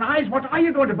your own eyes, what are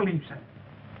you going to believe, sir?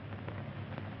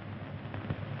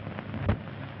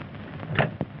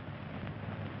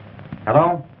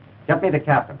 Hello? Get me the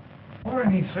captain.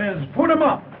 Barney says, put him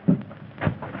up.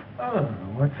 Oh,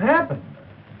 what's happened?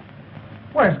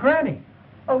 Where's Granny?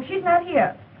 Oh, she's not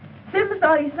here. Sims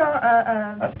thought he saw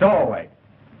A stowaway.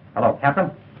 Hello, Captain?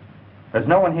 There's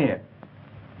no one here.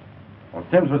 Well,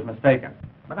 Sims was mistaken.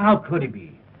 But how could he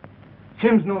be?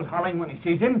 Sims knows Holling when he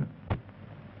sees him.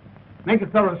 Make a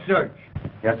thorough search.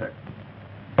 Yes, sir.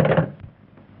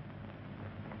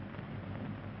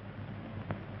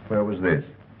 Where was this?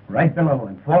 Right below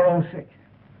in 406.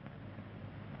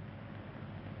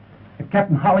 If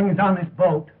Captain Holling is on this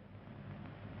boat...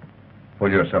 Pull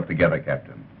yourself together,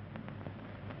 Captain.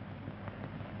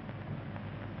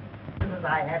 As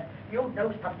I have, you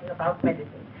know something about medicine.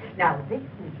 Now, this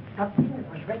is something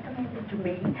that was recommended to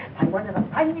me by one of the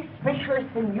finest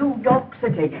specialists in New York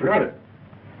City. Really?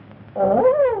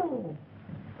 Oh,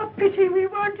 a pity we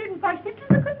weren't invited to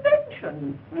the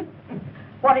convention.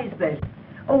 What is this?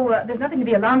 Oh, there's nothing to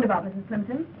be alarmed about, Mrs.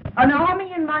 Plimpton. An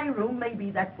army in my room,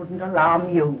 maybe that wouldn't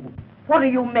alarm you. What are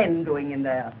you men doing in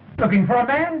there? Looking for a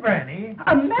man, Granny.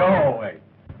 A man? Stowaway.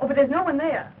 Oh, but there's no one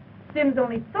there. Sims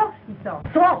only thought he saw.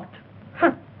 Thought?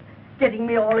 Huh. Getting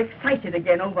me all excited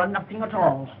again over nothing at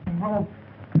all. Well,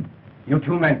 You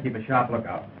two men keep a sharp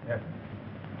lookout. Yes.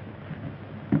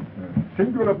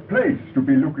 Singular place to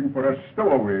be looking for a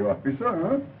stowaway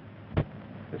officer, huh?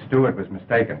 The steward was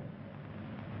mistaken.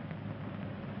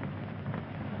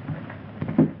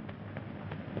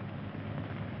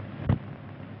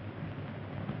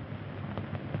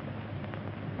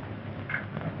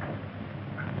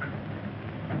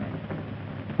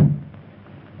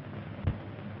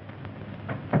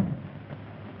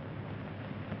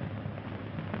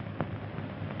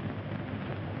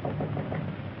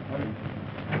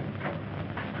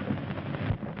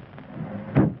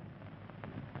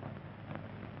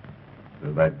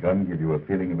 Does that gun give you a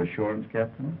feeling of assurance,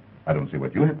 Captain? I don't see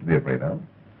what you have to be afraid of.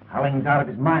 Holling's out of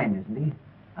his mind, isn't he?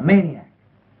 A maniac.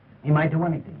 He might do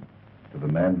anything. To the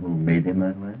man who made him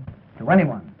that way? To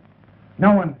anyone.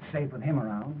 No one's safe with him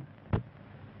around.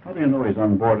 How do you know he's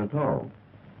on board at all?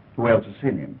 Who else has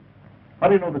seen him? How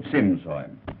do you know that Sims saw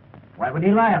him? Why would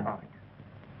he lie about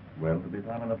it? Well, to be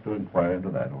time enough to inquire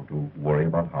into that or to worry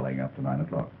about Holling after 9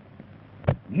 o'clock.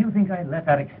 Do you think I'd let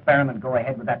that experiment go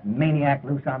ahead with that maniac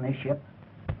loose on this ship?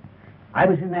 I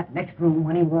was in that next room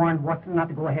when he warned Watson not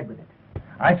to go ahead with it.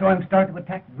 I saw him start to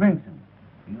attack Grimson.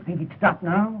 Do you think he'd stop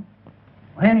now?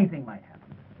 Well, anything might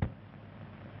happen.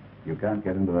 You can't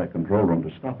get into that control room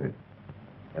to stop it.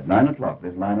 At 9 o'clock,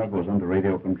 this liner goes under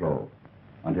radio control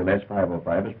until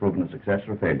S505 is proven a success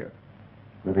or failure,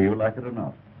 whether you like it or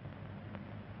not.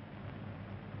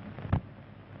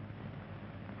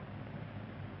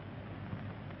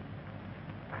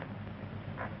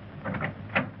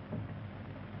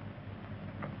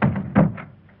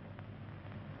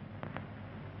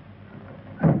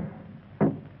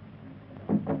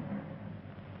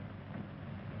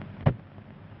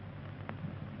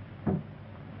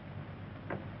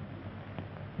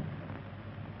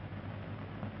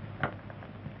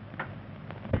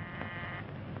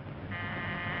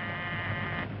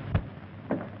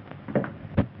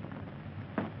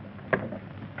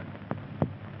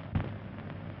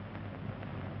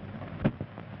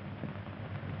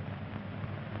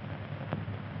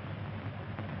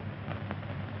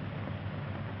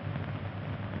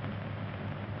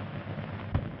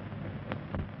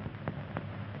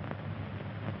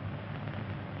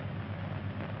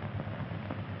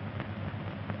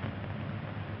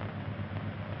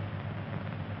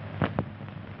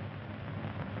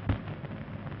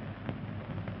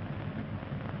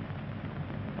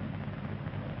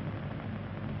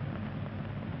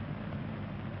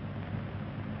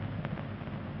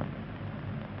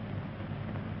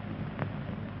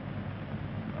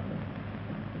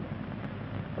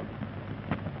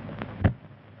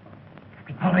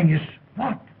 Holling is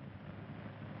what?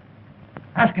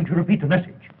 Ask him to repeat the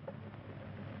message.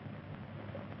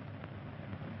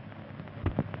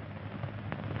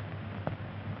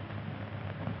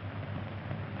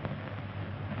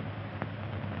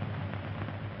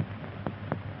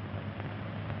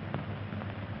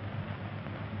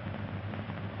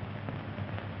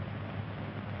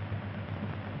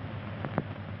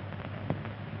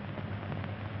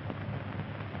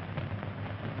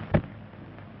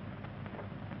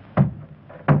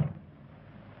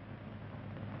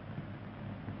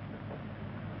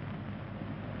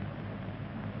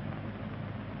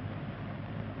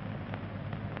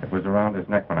 It was around his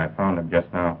neck when I found him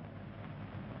just now.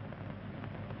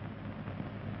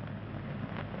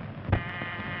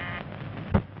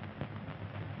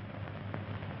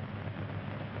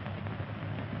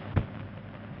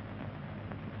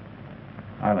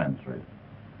 I'll answer it.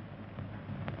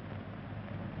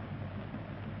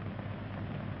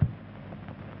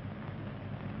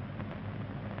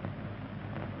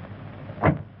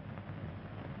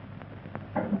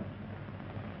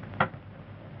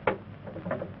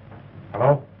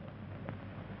 Hello?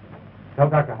 Tell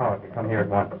Dr. Howard to come here at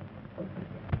once.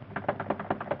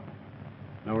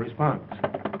 No response.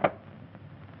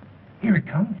 Here it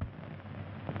comes.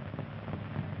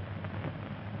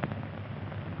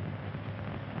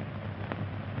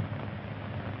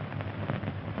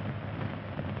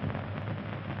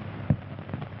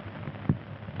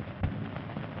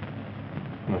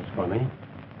 That's funny.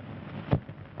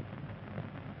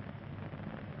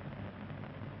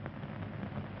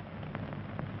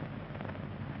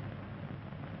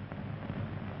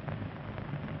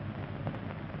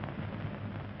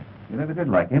 You never did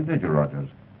like him, did you, Rogers?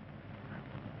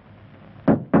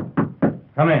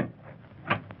 Come in.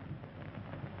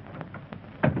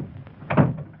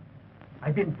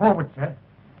 I've been forward, sir,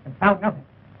 and found nothing.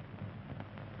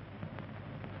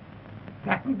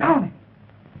 Captain Downey.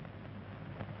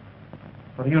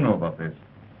 What do you know about this?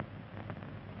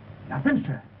 Nothing,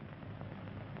 sir.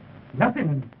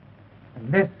 Nothing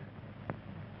unless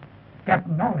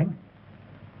Captain Holling.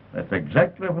 That's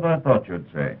exactly what I thought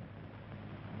you'd say.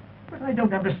 But I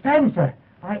don't understand, sir.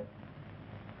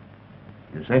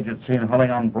 You said you'd seen Holling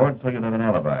on board, so you'd have an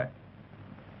alibi.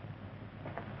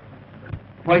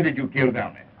 Why did you kill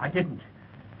Downey? I didn't.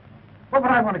 What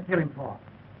would I want to kill him for?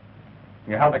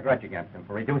 You held a grudge against him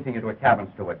for reducing you to a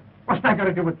cabin steward. What's that got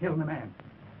to do with killing a man?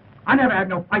 I never had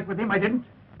no fight with him, I didn't.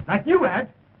 Like you had.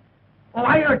 Oh,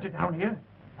 I heard you down here,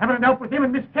 having it out with him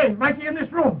and Miss Kane right here in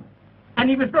this room. And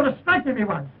he was going to strike him, he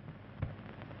was.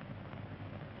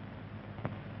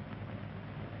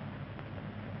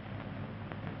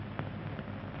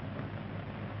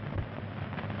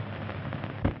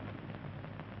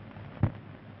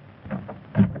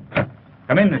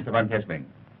 Come in, Mr. Von Kessling.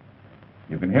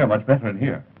 You can hear much better in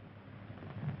here.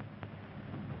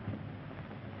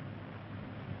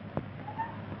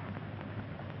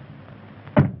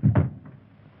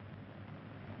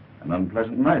 An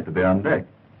unpleasant night to be on deck.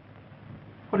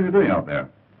 What are you doing out there?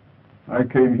 I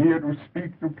came here to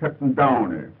speak to Captain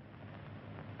Downey.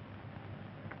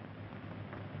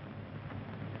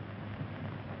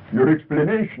 Your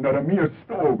explanation of a mere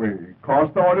stowaway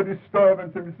caused all the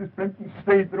disturbance in Mrs. Benton's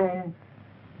stateroom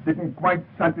didn't quite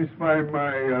satisfy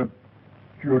my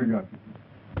curiosity.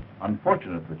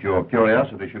 Unfortunate that your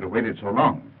curiosity should have waited so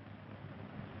long.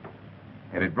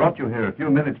 Had it brought you here a few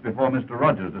minutes before Mr.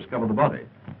 Rogers discovered the body,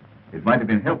 it might have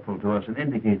been helpful to us in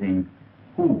indicating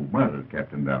who murdered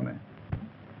Captain Downey.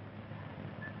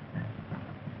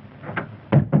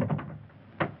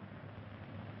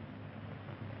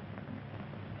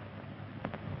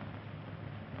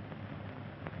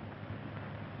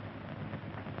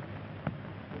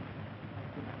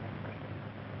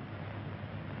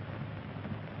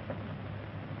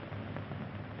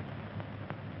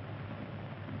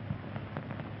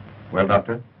 Well,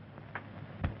 Doctor?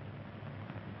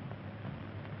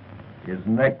 His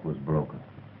neck was broken.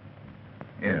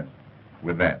 Yes,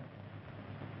 with that.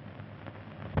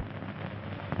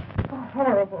 Oh,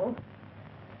 horrible.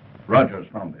 Rogers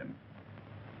found him.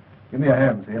 Give me a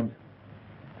hand, Sims.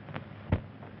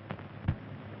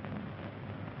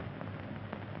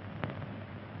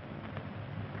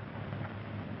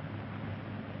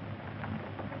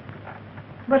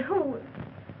 But who?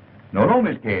 No,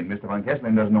 Miss Kane. Mr. Von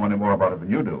Kessling doesn't know any more about it than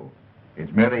you do.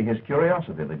 It's merely his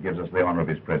curiosity that gives us the honor of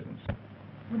his presence.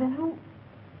 Well, then who?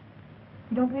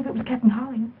 You don't believe it was Captain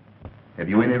Holling? Have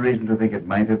you any reason to think it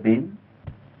might have been?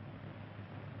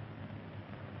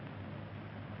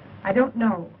 I don't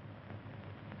know.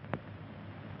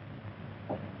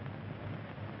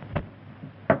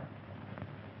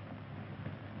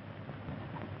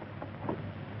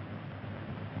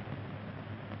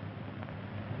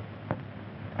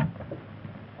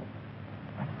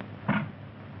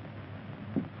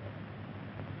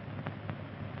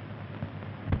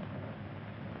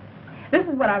 This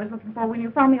is what I was looking for when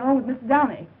you found me alone with Mr.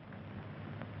 Downey.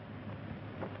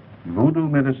 Voodoo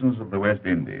Medicines of the West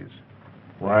Indies.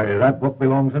 Why, that book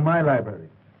belongs in my library.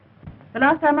 The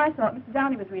last time I saw it, Mr.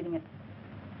 Downey was reading it.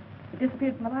 It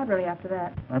disappeared from the library after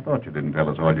that. I thought you didn't tell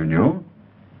us all you knew.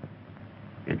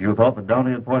 If you thought that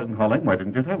Downey had poisoned Holling, why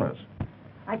didn't you tell us?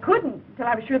 I couldn't until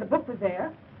I was sure the book was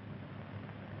there.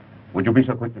 Would you be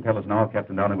so quick to tell us now if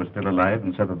Captain Downey was still alive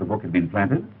and said that the book had been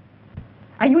planted?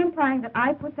 Are you implying that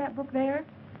I put that book there?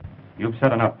 You've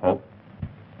said enough, Hope.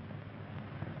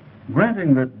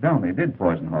 Granting that Downey did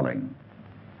poison Holling,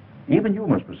 even you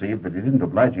must perceive that he didn't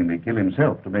obligingly kill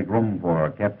himself to make room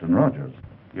for Captain Rogers.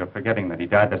 You're forgetting that he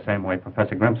died the same way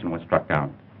Professor Grimson was struck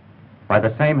down. By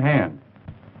the same hand.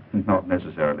 Not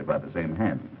necessarily by the same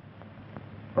hand,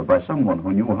 but by someone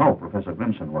who knew how Professor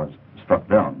Grimson was struck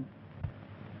down.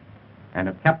 And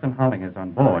if Captain Holling is on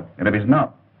board... And if he's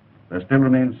not, there still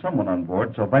remains someone on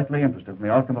board so vitally interested in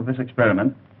the outcome of this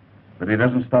experiment that he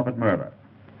doesn't stop at murder.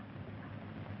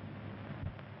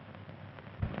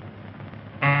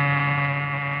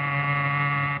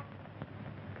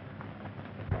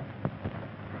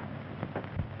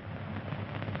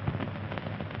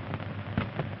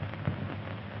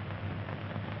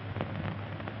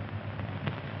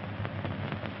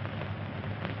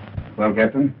 Well,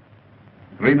 Captain,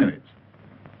 3 minutes.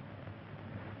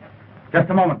 Just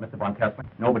a moment, Mr. Von Kessler.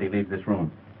 Nobody leaves this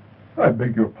room. I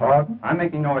beg your pardon? I'm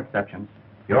making no exceptions.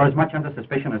 You're as much under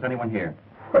suspicion as anyone here.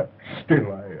 But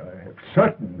still, I have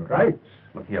certain rights.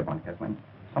 Look here, Von Kessling.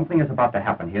 Something is about to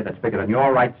happen here that's bigger than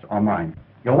your rights or mine.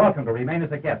 You're welcome to remain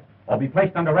as a guest, or be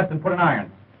placed under arrest and put in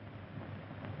irons.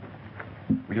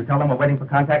 Will you tell them we're waiting for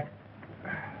contact?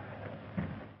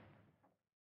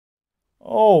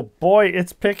 Oh boy,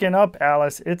 it's picking up,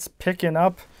 Alice. It's picking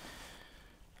up.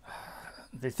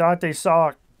 They thought they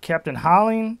saw Captain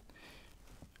Holling.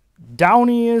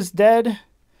 Downey is dead.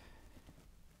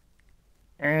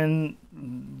 And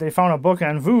they found a book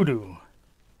on voodoo.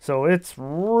 So it's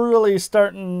really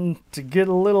starting to get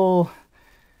a little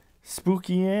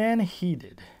spooky and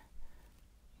heated.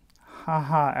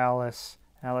 Haha, Alice.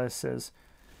 Alice says,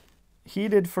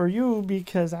 heated for you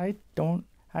because I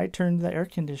turned the air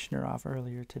conditioner off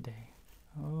earlier today.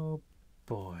 Oh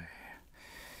boy.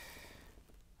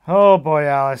 Oh boy,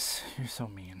 Alice, you're so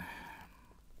mean.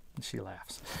 She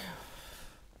laughs.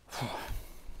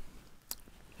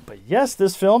 But yes,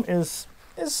 this film is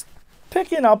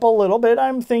picking up a little bit.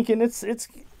 I'm thinking it's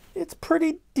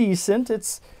pretty decent.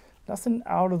 It's nothing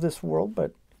out of this world,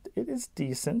 but it is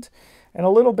decent. And a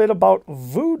little bit about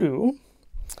voodoo.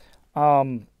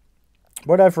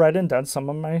 What I've read and done some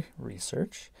of my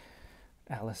research.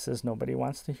 Alice says nobody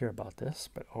wants to hear about this,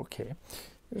 but okay.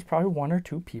 There's probably 1 or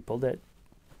 2 people that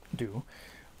do.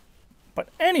 But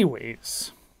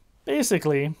anyways,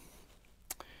 basically,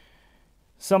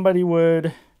 somebody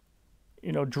would,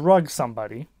 drug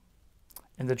somebody,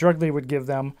 and the drug they would give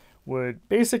them would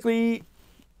basically,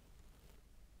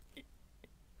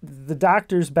 the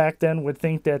doctors back then would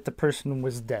think that the person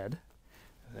was dead.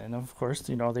 And of course,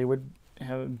 they would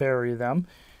bury them.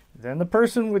 Then the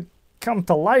person would come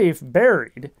to life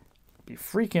buried, be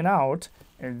freaking out,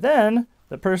 and then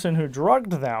the person who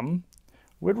drugged them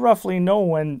would roughly know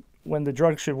when the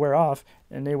drug should wear off,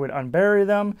 and they would unbury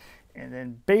them, and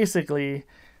then basically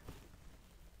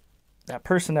that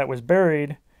person that was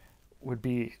buried would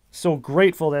be so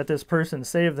grateful that this person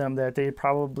saved them that they'd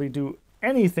probably do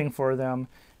anything for them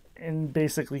and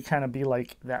basically kind of be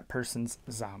like that person's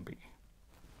zombie.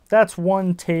 That's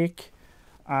one take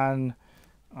on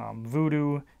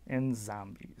voodoo and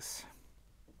zombies.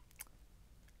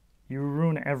 You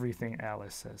ruin everything,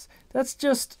 Alice says. That's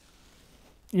just,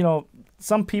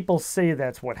 some people say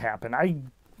that's what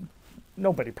happened.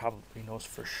 Nobody probably knows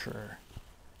for sure.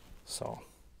 So,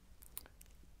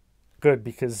 good,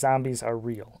 because zombies are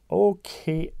real.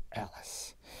 Okay,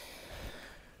 Alice.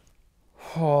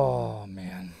 Oh,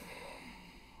 man.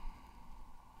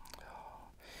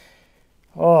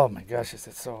 Oh my gosh,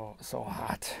 it's so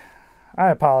hot. I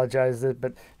apologize,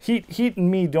 but heat and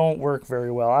me don't work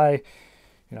very well.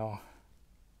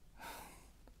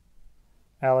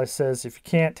 Alice says, if you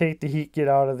can't take the heat, get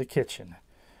out of the kitchen.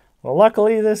 Well,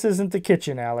 luckily, this isn't the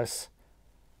kitchen, Alice.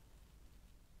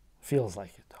 Feels like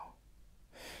it, though.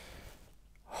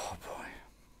 Oh, boy.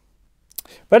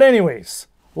 But anyways,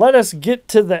 let us get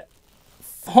to the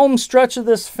home stretch of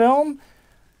this film.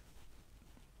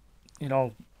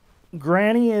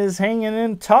 Granny is hanging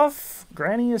in tough.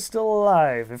 Granny is still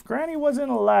alive. If Granny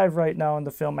wasn't alive right now in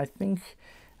the film, I think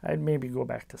I'd maybe go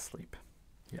back to sleep.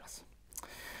 Yes.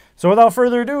 So without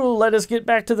further ado, let us get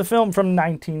back to the film from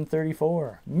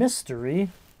 1934, Mystery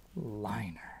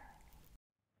Liner.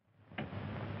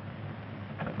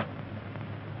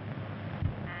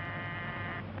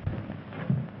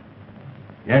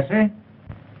 Yes, sir?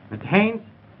 Mr. Haynes,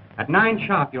 at 9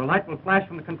 sharp, your light will flash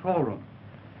from the control room.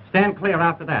 Stand clear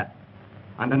after that.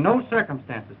 Under no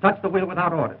circumstances, touch the wheel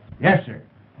without orders. Yes, sir.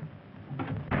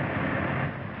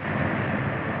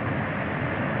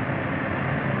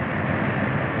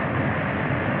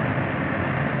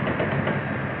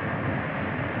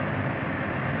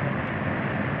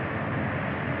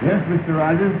 Yes, Mr.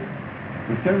 Rogers.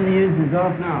 The 70 years is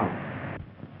off now.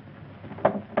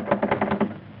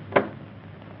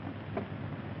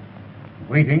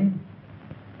 Waiting.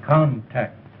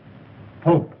 Contact.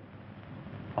 Hope.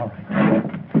 All right.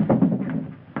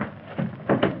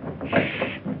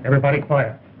 Shh. Everybody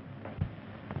quiet.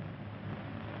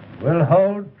 We'll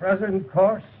hold present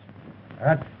course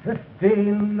at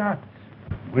 15 knots.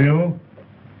 Will.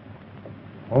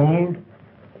 Hold.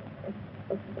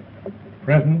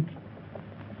 Present.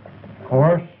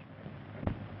 Course.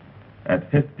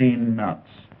 At 15 knots.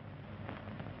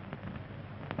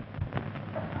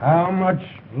 How much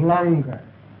longer?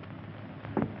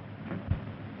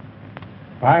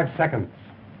 5 seconds.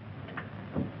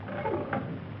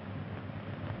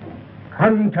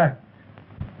 Contact.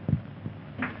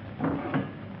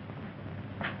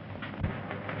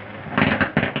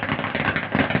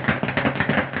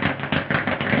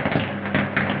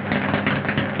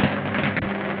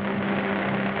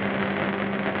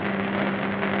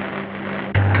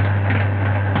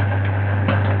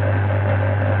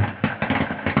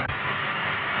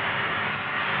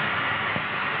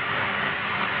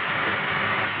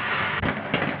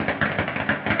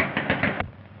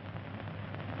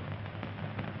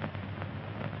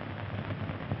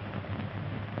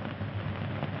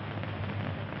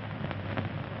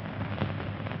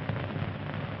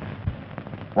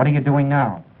 What are you doing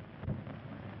now?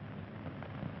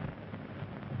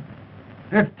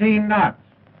 15 knots.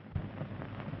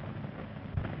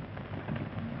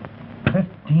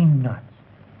 15 knots.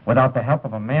 Without the help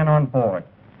of a man on board.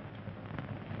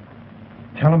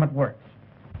 Tell him it works.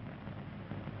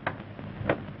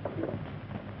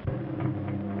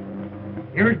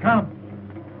 Here it comes.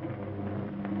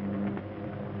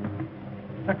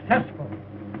 Successful.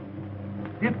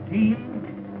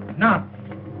 15 knots.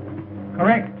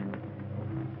 Correct.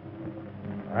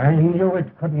 I knew it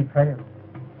couldn't fail.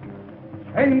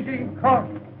 Changing course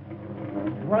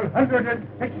to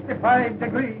 165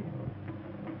 degrees.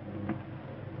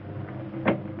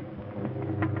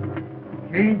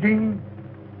 Changing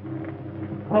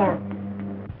course.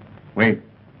 Wait.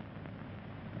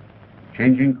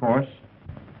 Changing course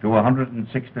to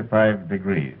 165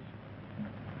 degrees.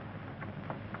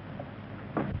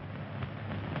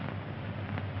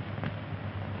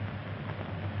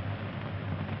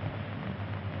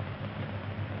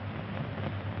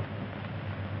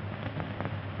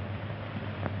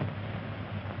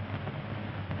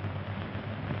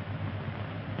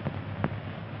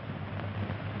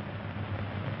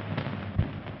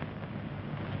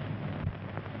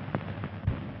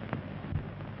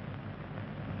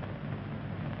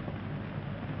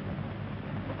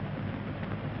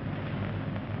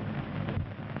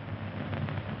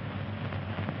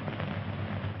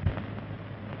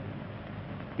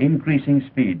 Increasing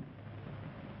speed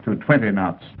to 20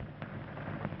 knots.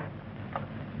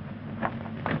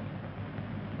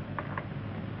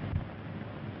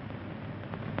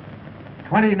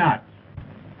 $20 knots.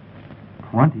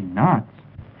 20 knots?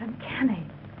 Uncanny.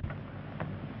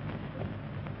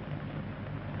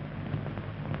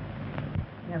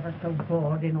 Never so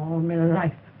bored in all my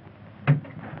life.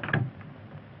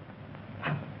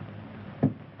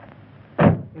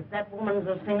 If that woman's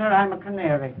a singer, I'm a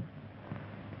canary.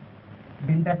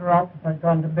 Been better off if I'd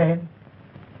gone to bed.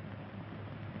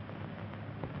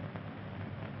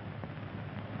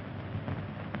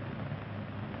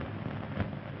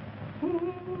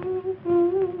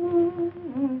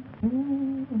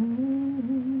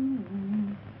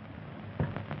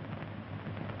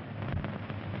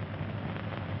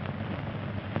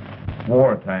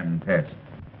 Wartime test.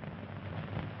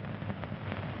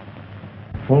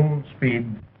 Full speed.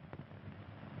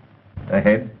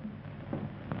 Ahead.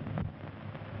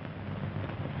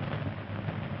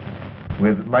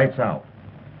 With lights out.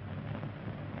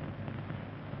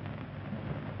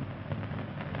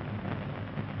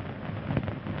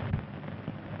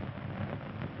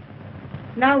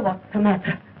 Now what's the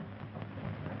matter?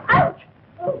 Ouch!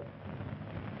 Oh.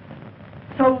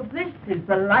 So this is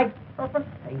the life of a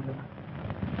sailor.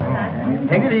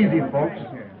 Take it easy, folks.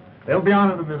 They'll be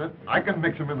on in a minute. I can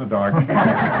mix them in the dark.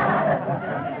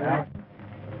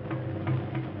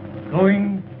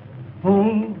 Going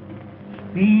full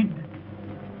speed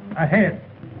ahead.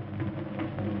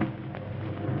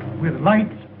 With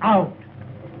lights out.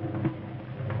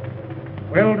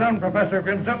 Well done, Professor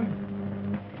Vincent.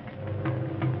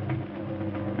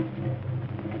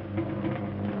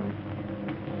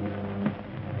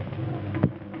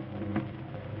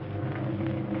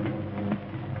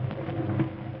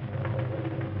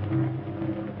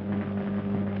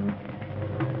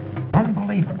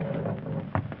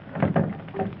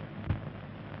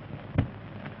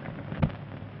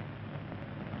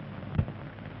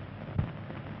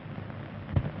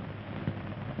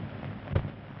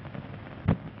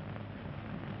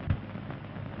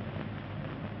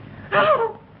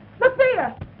 Oh! Look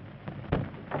there!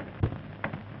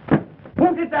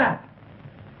 Who did that?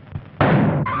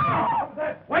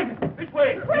 Wait! This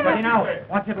way! Ready now.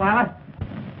 Watch it, Lila.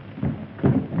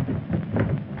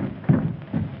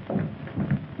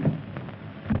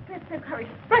 Mr. Curry,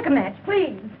 strike a match,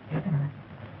 please.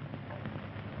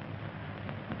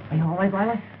 Are you all right,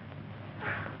 Lila?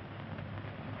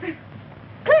 Cliff,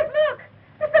 look!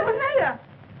 There's someone there!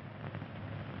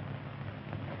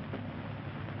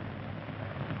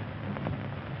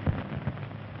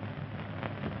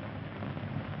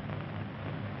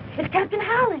 It's Captain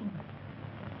Howling.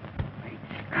 Great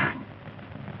Scott.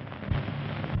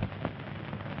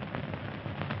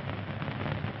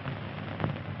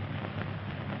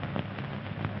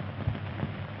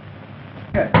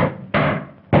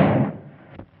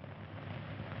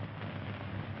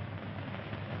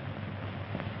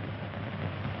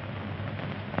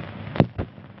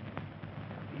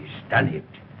 He's done it.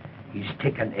 He's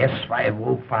taken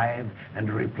S505 and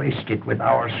replaced it with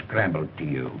our scramble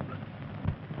tube.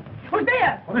 Who's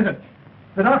there? What is it?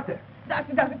 The doctor.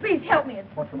 Doctor, please help me.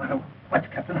 What's the matter? What's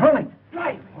Captain Holling?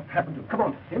 Right. What's happened to him? Come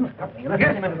on, Sims. Help me. Let's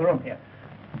get him into the room here.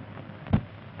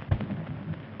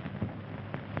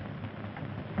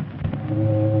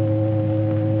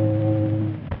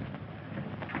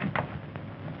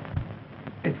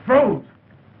 It froze.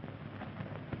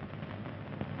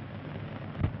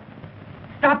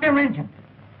 Stop your engine.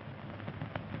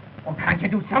 Oh, can't you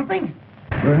do something?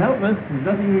 We're helpless. There's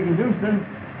nothing we can do, sir.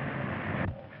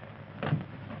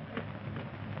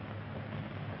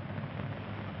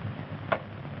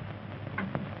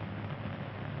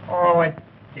 Oh, it's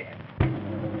dead.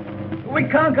 We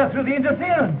can't go through the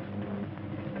interference.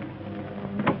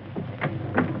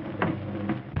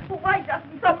 Why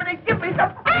doesn't somebody give me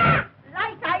some... Ah!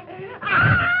 Light!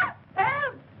 Ah!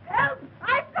 Help! Help!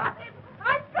 I've got him!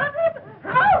 I've got him!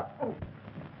 Help!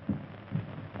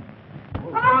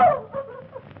 Oh!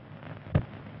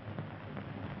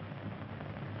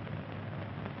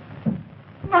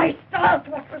 My stars,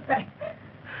 what was that?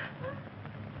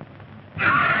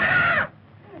 Ah!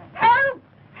 Help!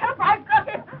 Help! I've got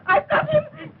him! I've got him!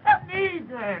 Help me,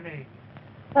 Granny.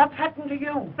 What's happened to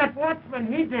you? That watchman,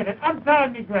 he did it. Untie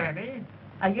me, Granny.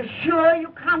 Are you sure you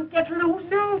can't get loose?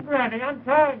 No, Granny,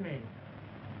 untie me.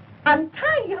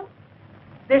 Untie you?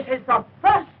 This is the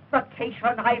first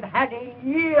vacation I've had in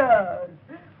years.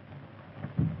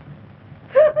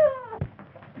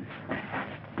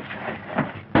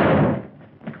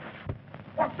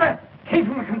 What's that? Came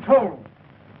from the control room.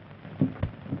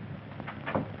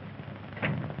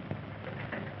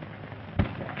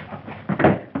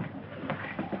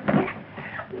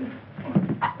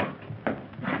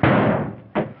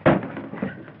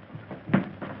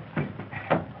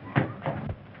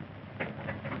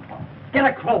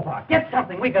 crowbar. Get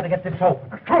something. We got to get this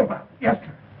open. A crowbar. Yes,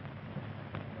 sir.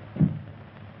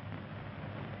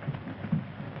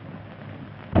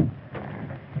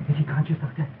 Is he conscious,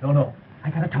 Doctor? No. I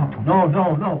got to talk to him.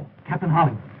 No. Captain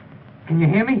Holling. Can you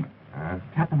hear me?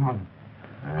 Captain Holling.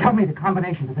 Tell me the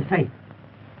combination to the safe.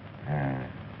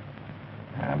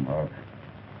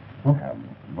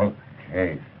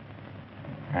 Bookcase.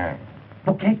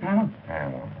 Bookcase, Alan?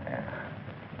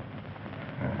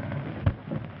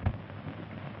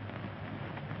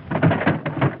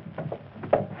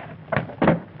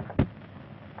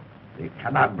 They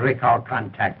cannot break our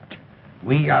contact.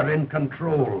 We are in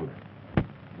control.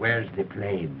 Where's the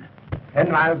plane?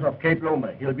 10 miles off Cape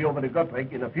Loma. He'll be over the Guthrie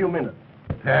in a few minutes.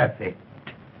 Perfect.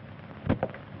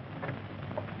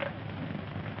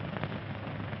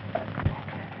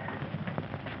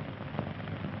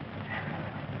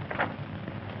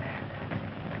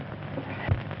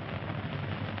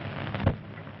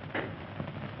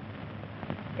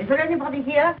 Is there anybody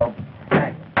here?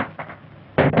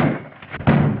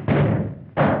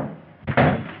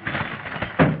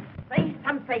 Say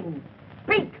something.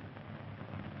 Speak.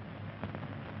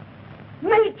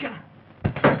 Major.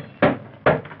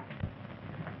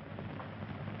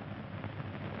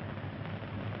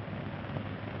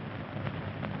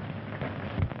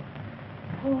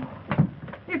 Oh,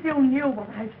 if you knew what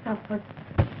I've suffered.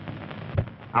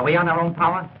 Are we on our own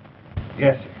power?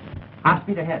 Yes, sir. Half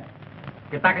speed ahead.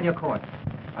 Get back on your course.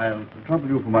 I'll trouble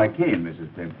you for my cane,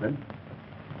 Mrs. Plimpton.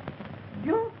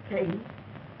 Your case?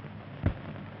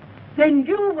 Then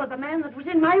you were the man that was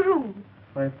in my room.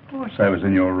 Why, of course I was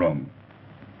in your room.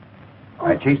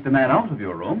 I chased the man out of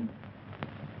your room.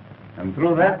 And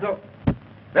through that door...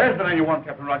 There's the man you want,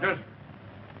 Captain Rogers.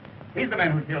 He's the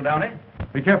man who killed Downey.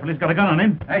 Be careful, he's got a gun on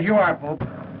him. As you are, Pope.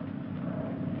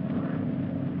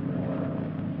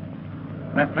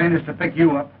 That plane is to pick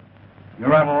you up.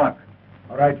 You're out of luck.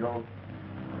 All right, Joe.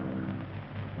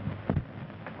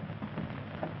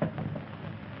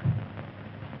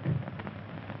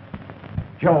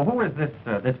 Joe, who is this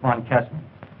Von Kessman?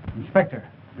 Inspector,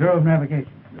 Bureau of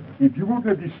Navigation. If you would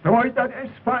have destroyed that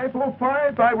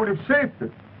S-505, I would have saved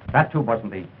it. That tube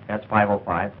wasn't the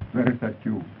S-505. Where is that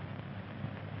tube?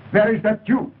 Where is that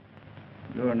tube?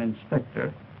 You're an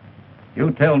inspector.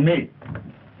 You tell me.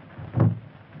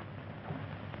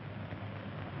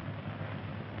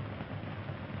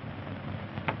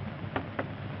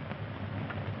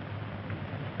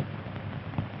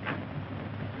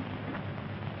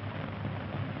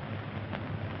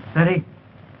 Steady.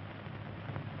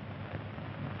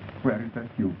 Where is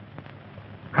that tube?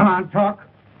 Come on, talk.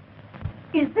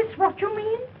 Is this what you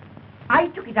mean? I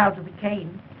took it out of the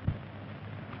cane.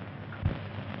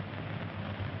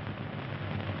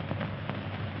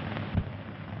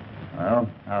 Well,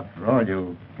 after all,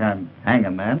 you can't hang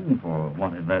a man for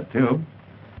wanting that tube.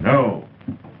 No.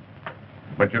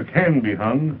 But you can be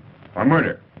hung for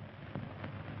murder.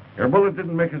 Your bullet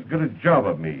didn't make as good a job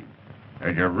of me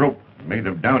as your rope made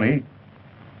of Downey.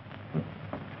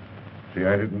 See,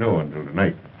 I didn't know until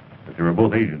tonight that they were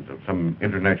both agents of some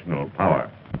international power.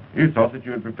 You thought that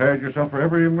you had prepared yourself for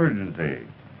every emergency,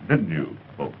 didn't you,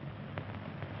 folks?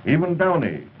 Even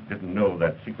Downey didn't know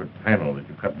that secret panel that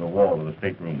you cut in the wall of the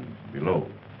stateroom below.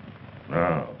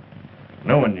 No,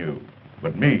 no one knew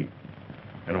but me.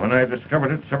 And when I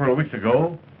discovered it several weeks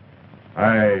ago,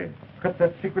 I cut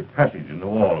that secret passage in the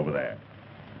wall over there.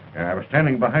 And I was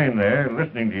standing behind there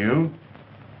listening to you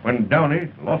when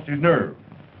Downey lost his nerve.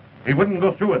 He wouldn't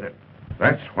go through with it.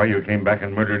 That's why you came back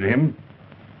and murdered him.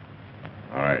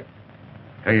 All right.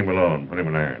 Take him alone. Put him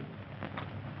in irons.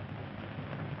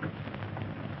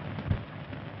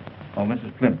 Oh,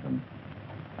 Mrs. Plimpton,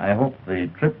 I hope the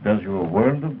trip does you a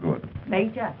world of good.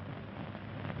 Major,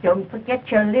 don't forget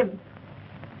your limp.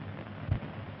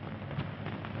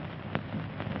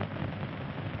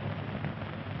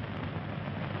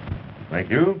 Thank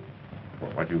you for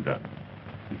what you've done.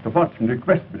 Mr. Watson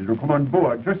requested me to come on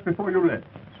board just before you left.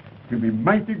 He'll be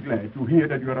mighty glad to hear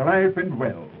that you're alive and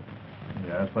well.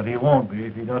 Yes, but he won't be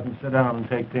if he doesn't sit down and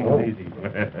take things easy.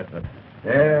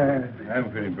 Yeah,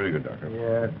 I'm feeling pretty good, Doctor.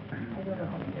 Yes.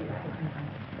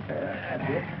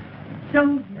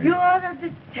 So you're a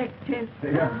detective.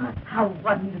 How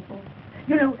wonderful.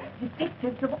 You know,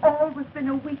 detectives have always been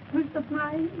a weakness of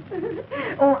mine.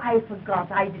 Oh, I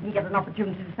forgot. I didn't get an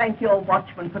opportunity to thank your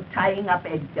watchman for tying up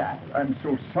Edgar. I'm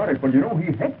so sorry, but you know,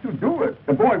 he had to do it.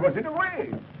 The boy was in a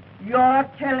way. You're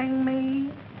telling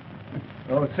me?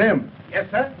 Oh, Sim. Yes,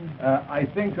 sir? I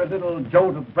think a little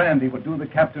jolt of brandy would do the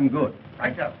captain good.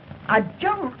 Right, sir. A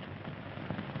jolt?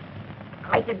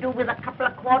 I could do with a couple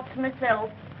of quarts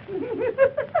myself.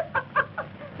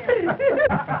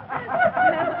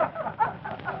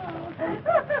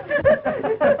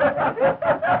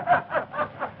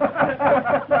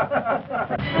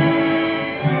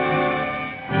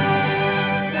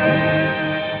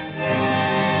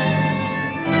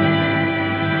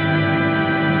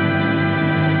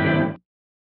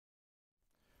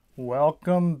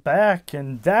 Welcome back,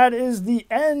 and that is the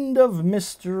end of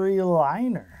Mystery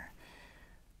Liner.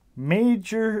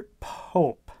 Major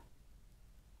Pope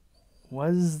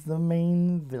was the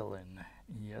main villain.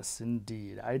 Yes,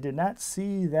 indeed. I did not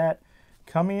see that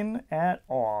coming at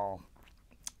all.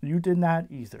 You did not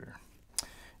either.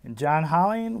 And John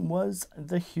Holling was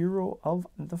the hero of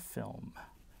the film.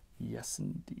 Yes,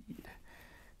 indeed.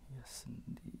 Yes,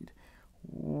 indeed.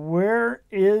 Where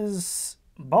is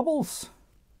Bubbles?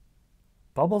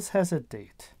 Bubbles has a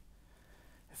date.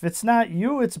 If it's not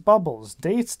you, it's Bubbles.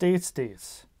 Dates, dates,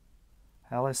 dates.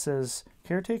 Alice says,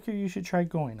 Caretaker, you should try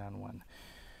going on one.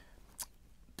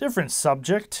 Different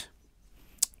subject.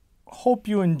 Hope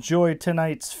you enjoyed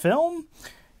tonight's film.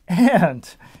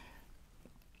 And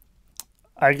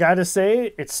I gotta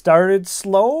say, it started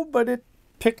slow, but it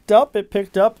picked up. It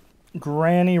picked up.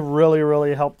 Granny really,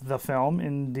 really helped the film,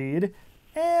 indeed.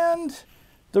 And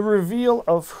the reveal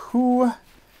of who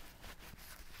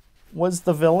was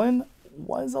the villain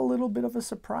was a little bit of a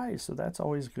surprise, so that's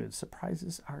always good.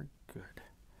 Surprises are good.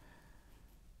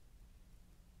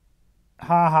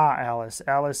 Ha ha, Alice.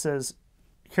 Alice says,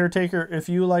 Caretaker, if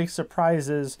you like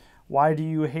surprises, why do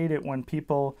you hate it when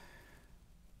people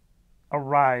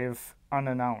arrive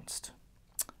unannounced?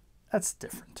 That's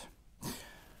different.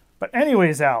 But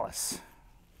anyways, Alice,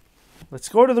 let's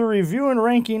go to the review and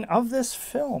ranking of this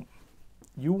film.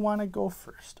 You want to go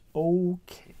first.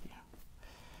 Okay.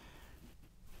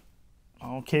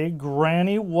 Okay,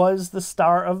 Granny was the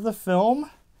star of the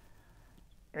film.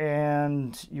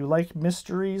 And you like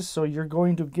mysteries, so you're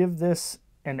going to give this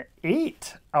an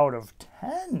 8 out of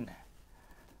 10.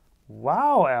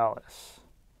 Wow, Alice.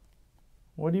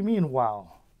 What do you mean,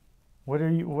 wow? What are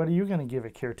you going to give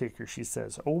it, Caretaker? She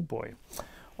says. Oh boy.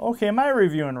 Okay, my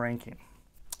review and ranking.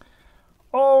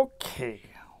 Okay.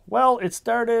 Well, it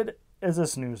started as a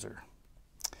snoozer,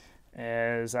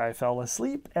 as I fell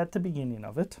asleep at the beginning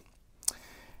of it.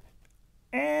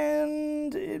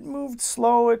 And it moved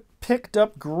slow. It picked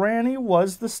up. Granny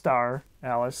was the star,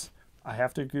 Alice. I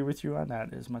have to agree with you on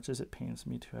that, as much as it pains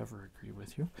me to ever agree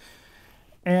with you.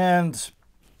 And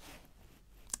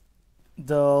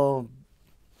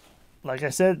like I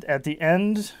said, at the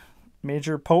end,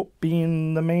 Major Pope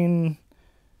being the main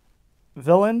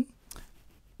villain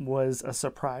was a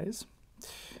surprise.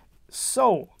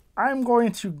 So I'm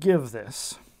going to give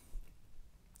this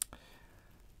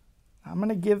a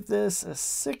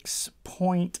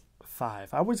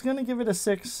 6.5. I was going to give it a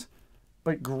 6,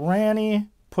 but Granny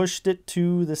pushed it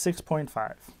to the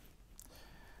 6.5.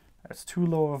 That's too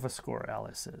low of a score,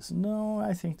 Alice says. No,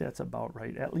 I think that's about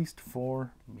right, at least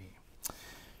for me.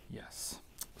 Yes.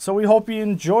 So we hope you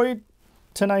enjoyed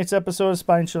tonight's episode of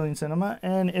Spine Chilling Cinema,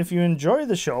 and if you enjoy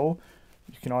the show,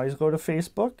 you can always go to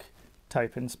Facebook,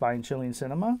 type in Spine Chilling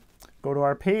Cinema, go to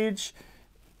our page,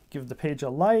 give the page a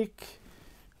like,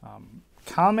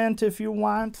 comment if you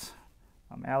want.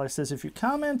 Alice says if you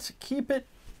comment, keep it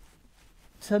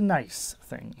to nice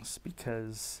things,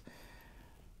 because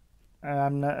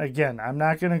I'm not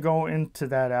going to go into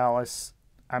that, Alice.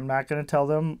 I'm not going to tell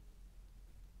them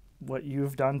what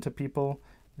you've done to people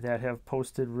that have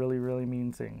posted really, really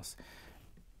mean things.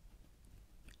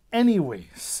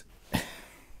 Anyways.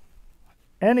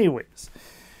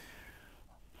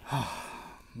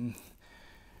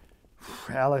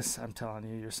 Alice, I'm telling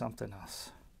you, you're something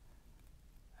else.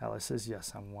 Alice says,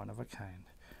 yes, I'm one of a kind.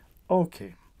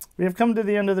 Okay. We have come to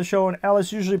the end of the show, and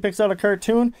Alice usually picks out a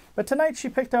cartoon, but tonight she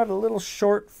picked out a little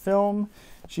short film.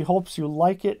 She hopes you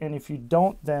like it, and if you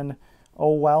don't, then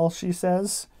oh well, she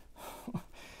says.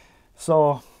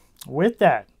 So, with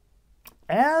that,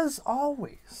 as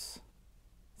always,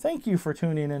 thank you for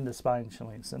tuning in to Spine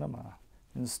Chilling Cinema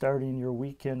and starting your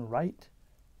weekend right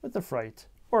with a fright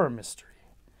or a mystery.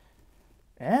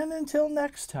 And until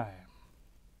next time,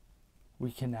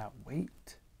 we cannot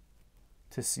wait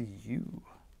to see you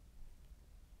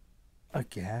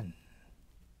again.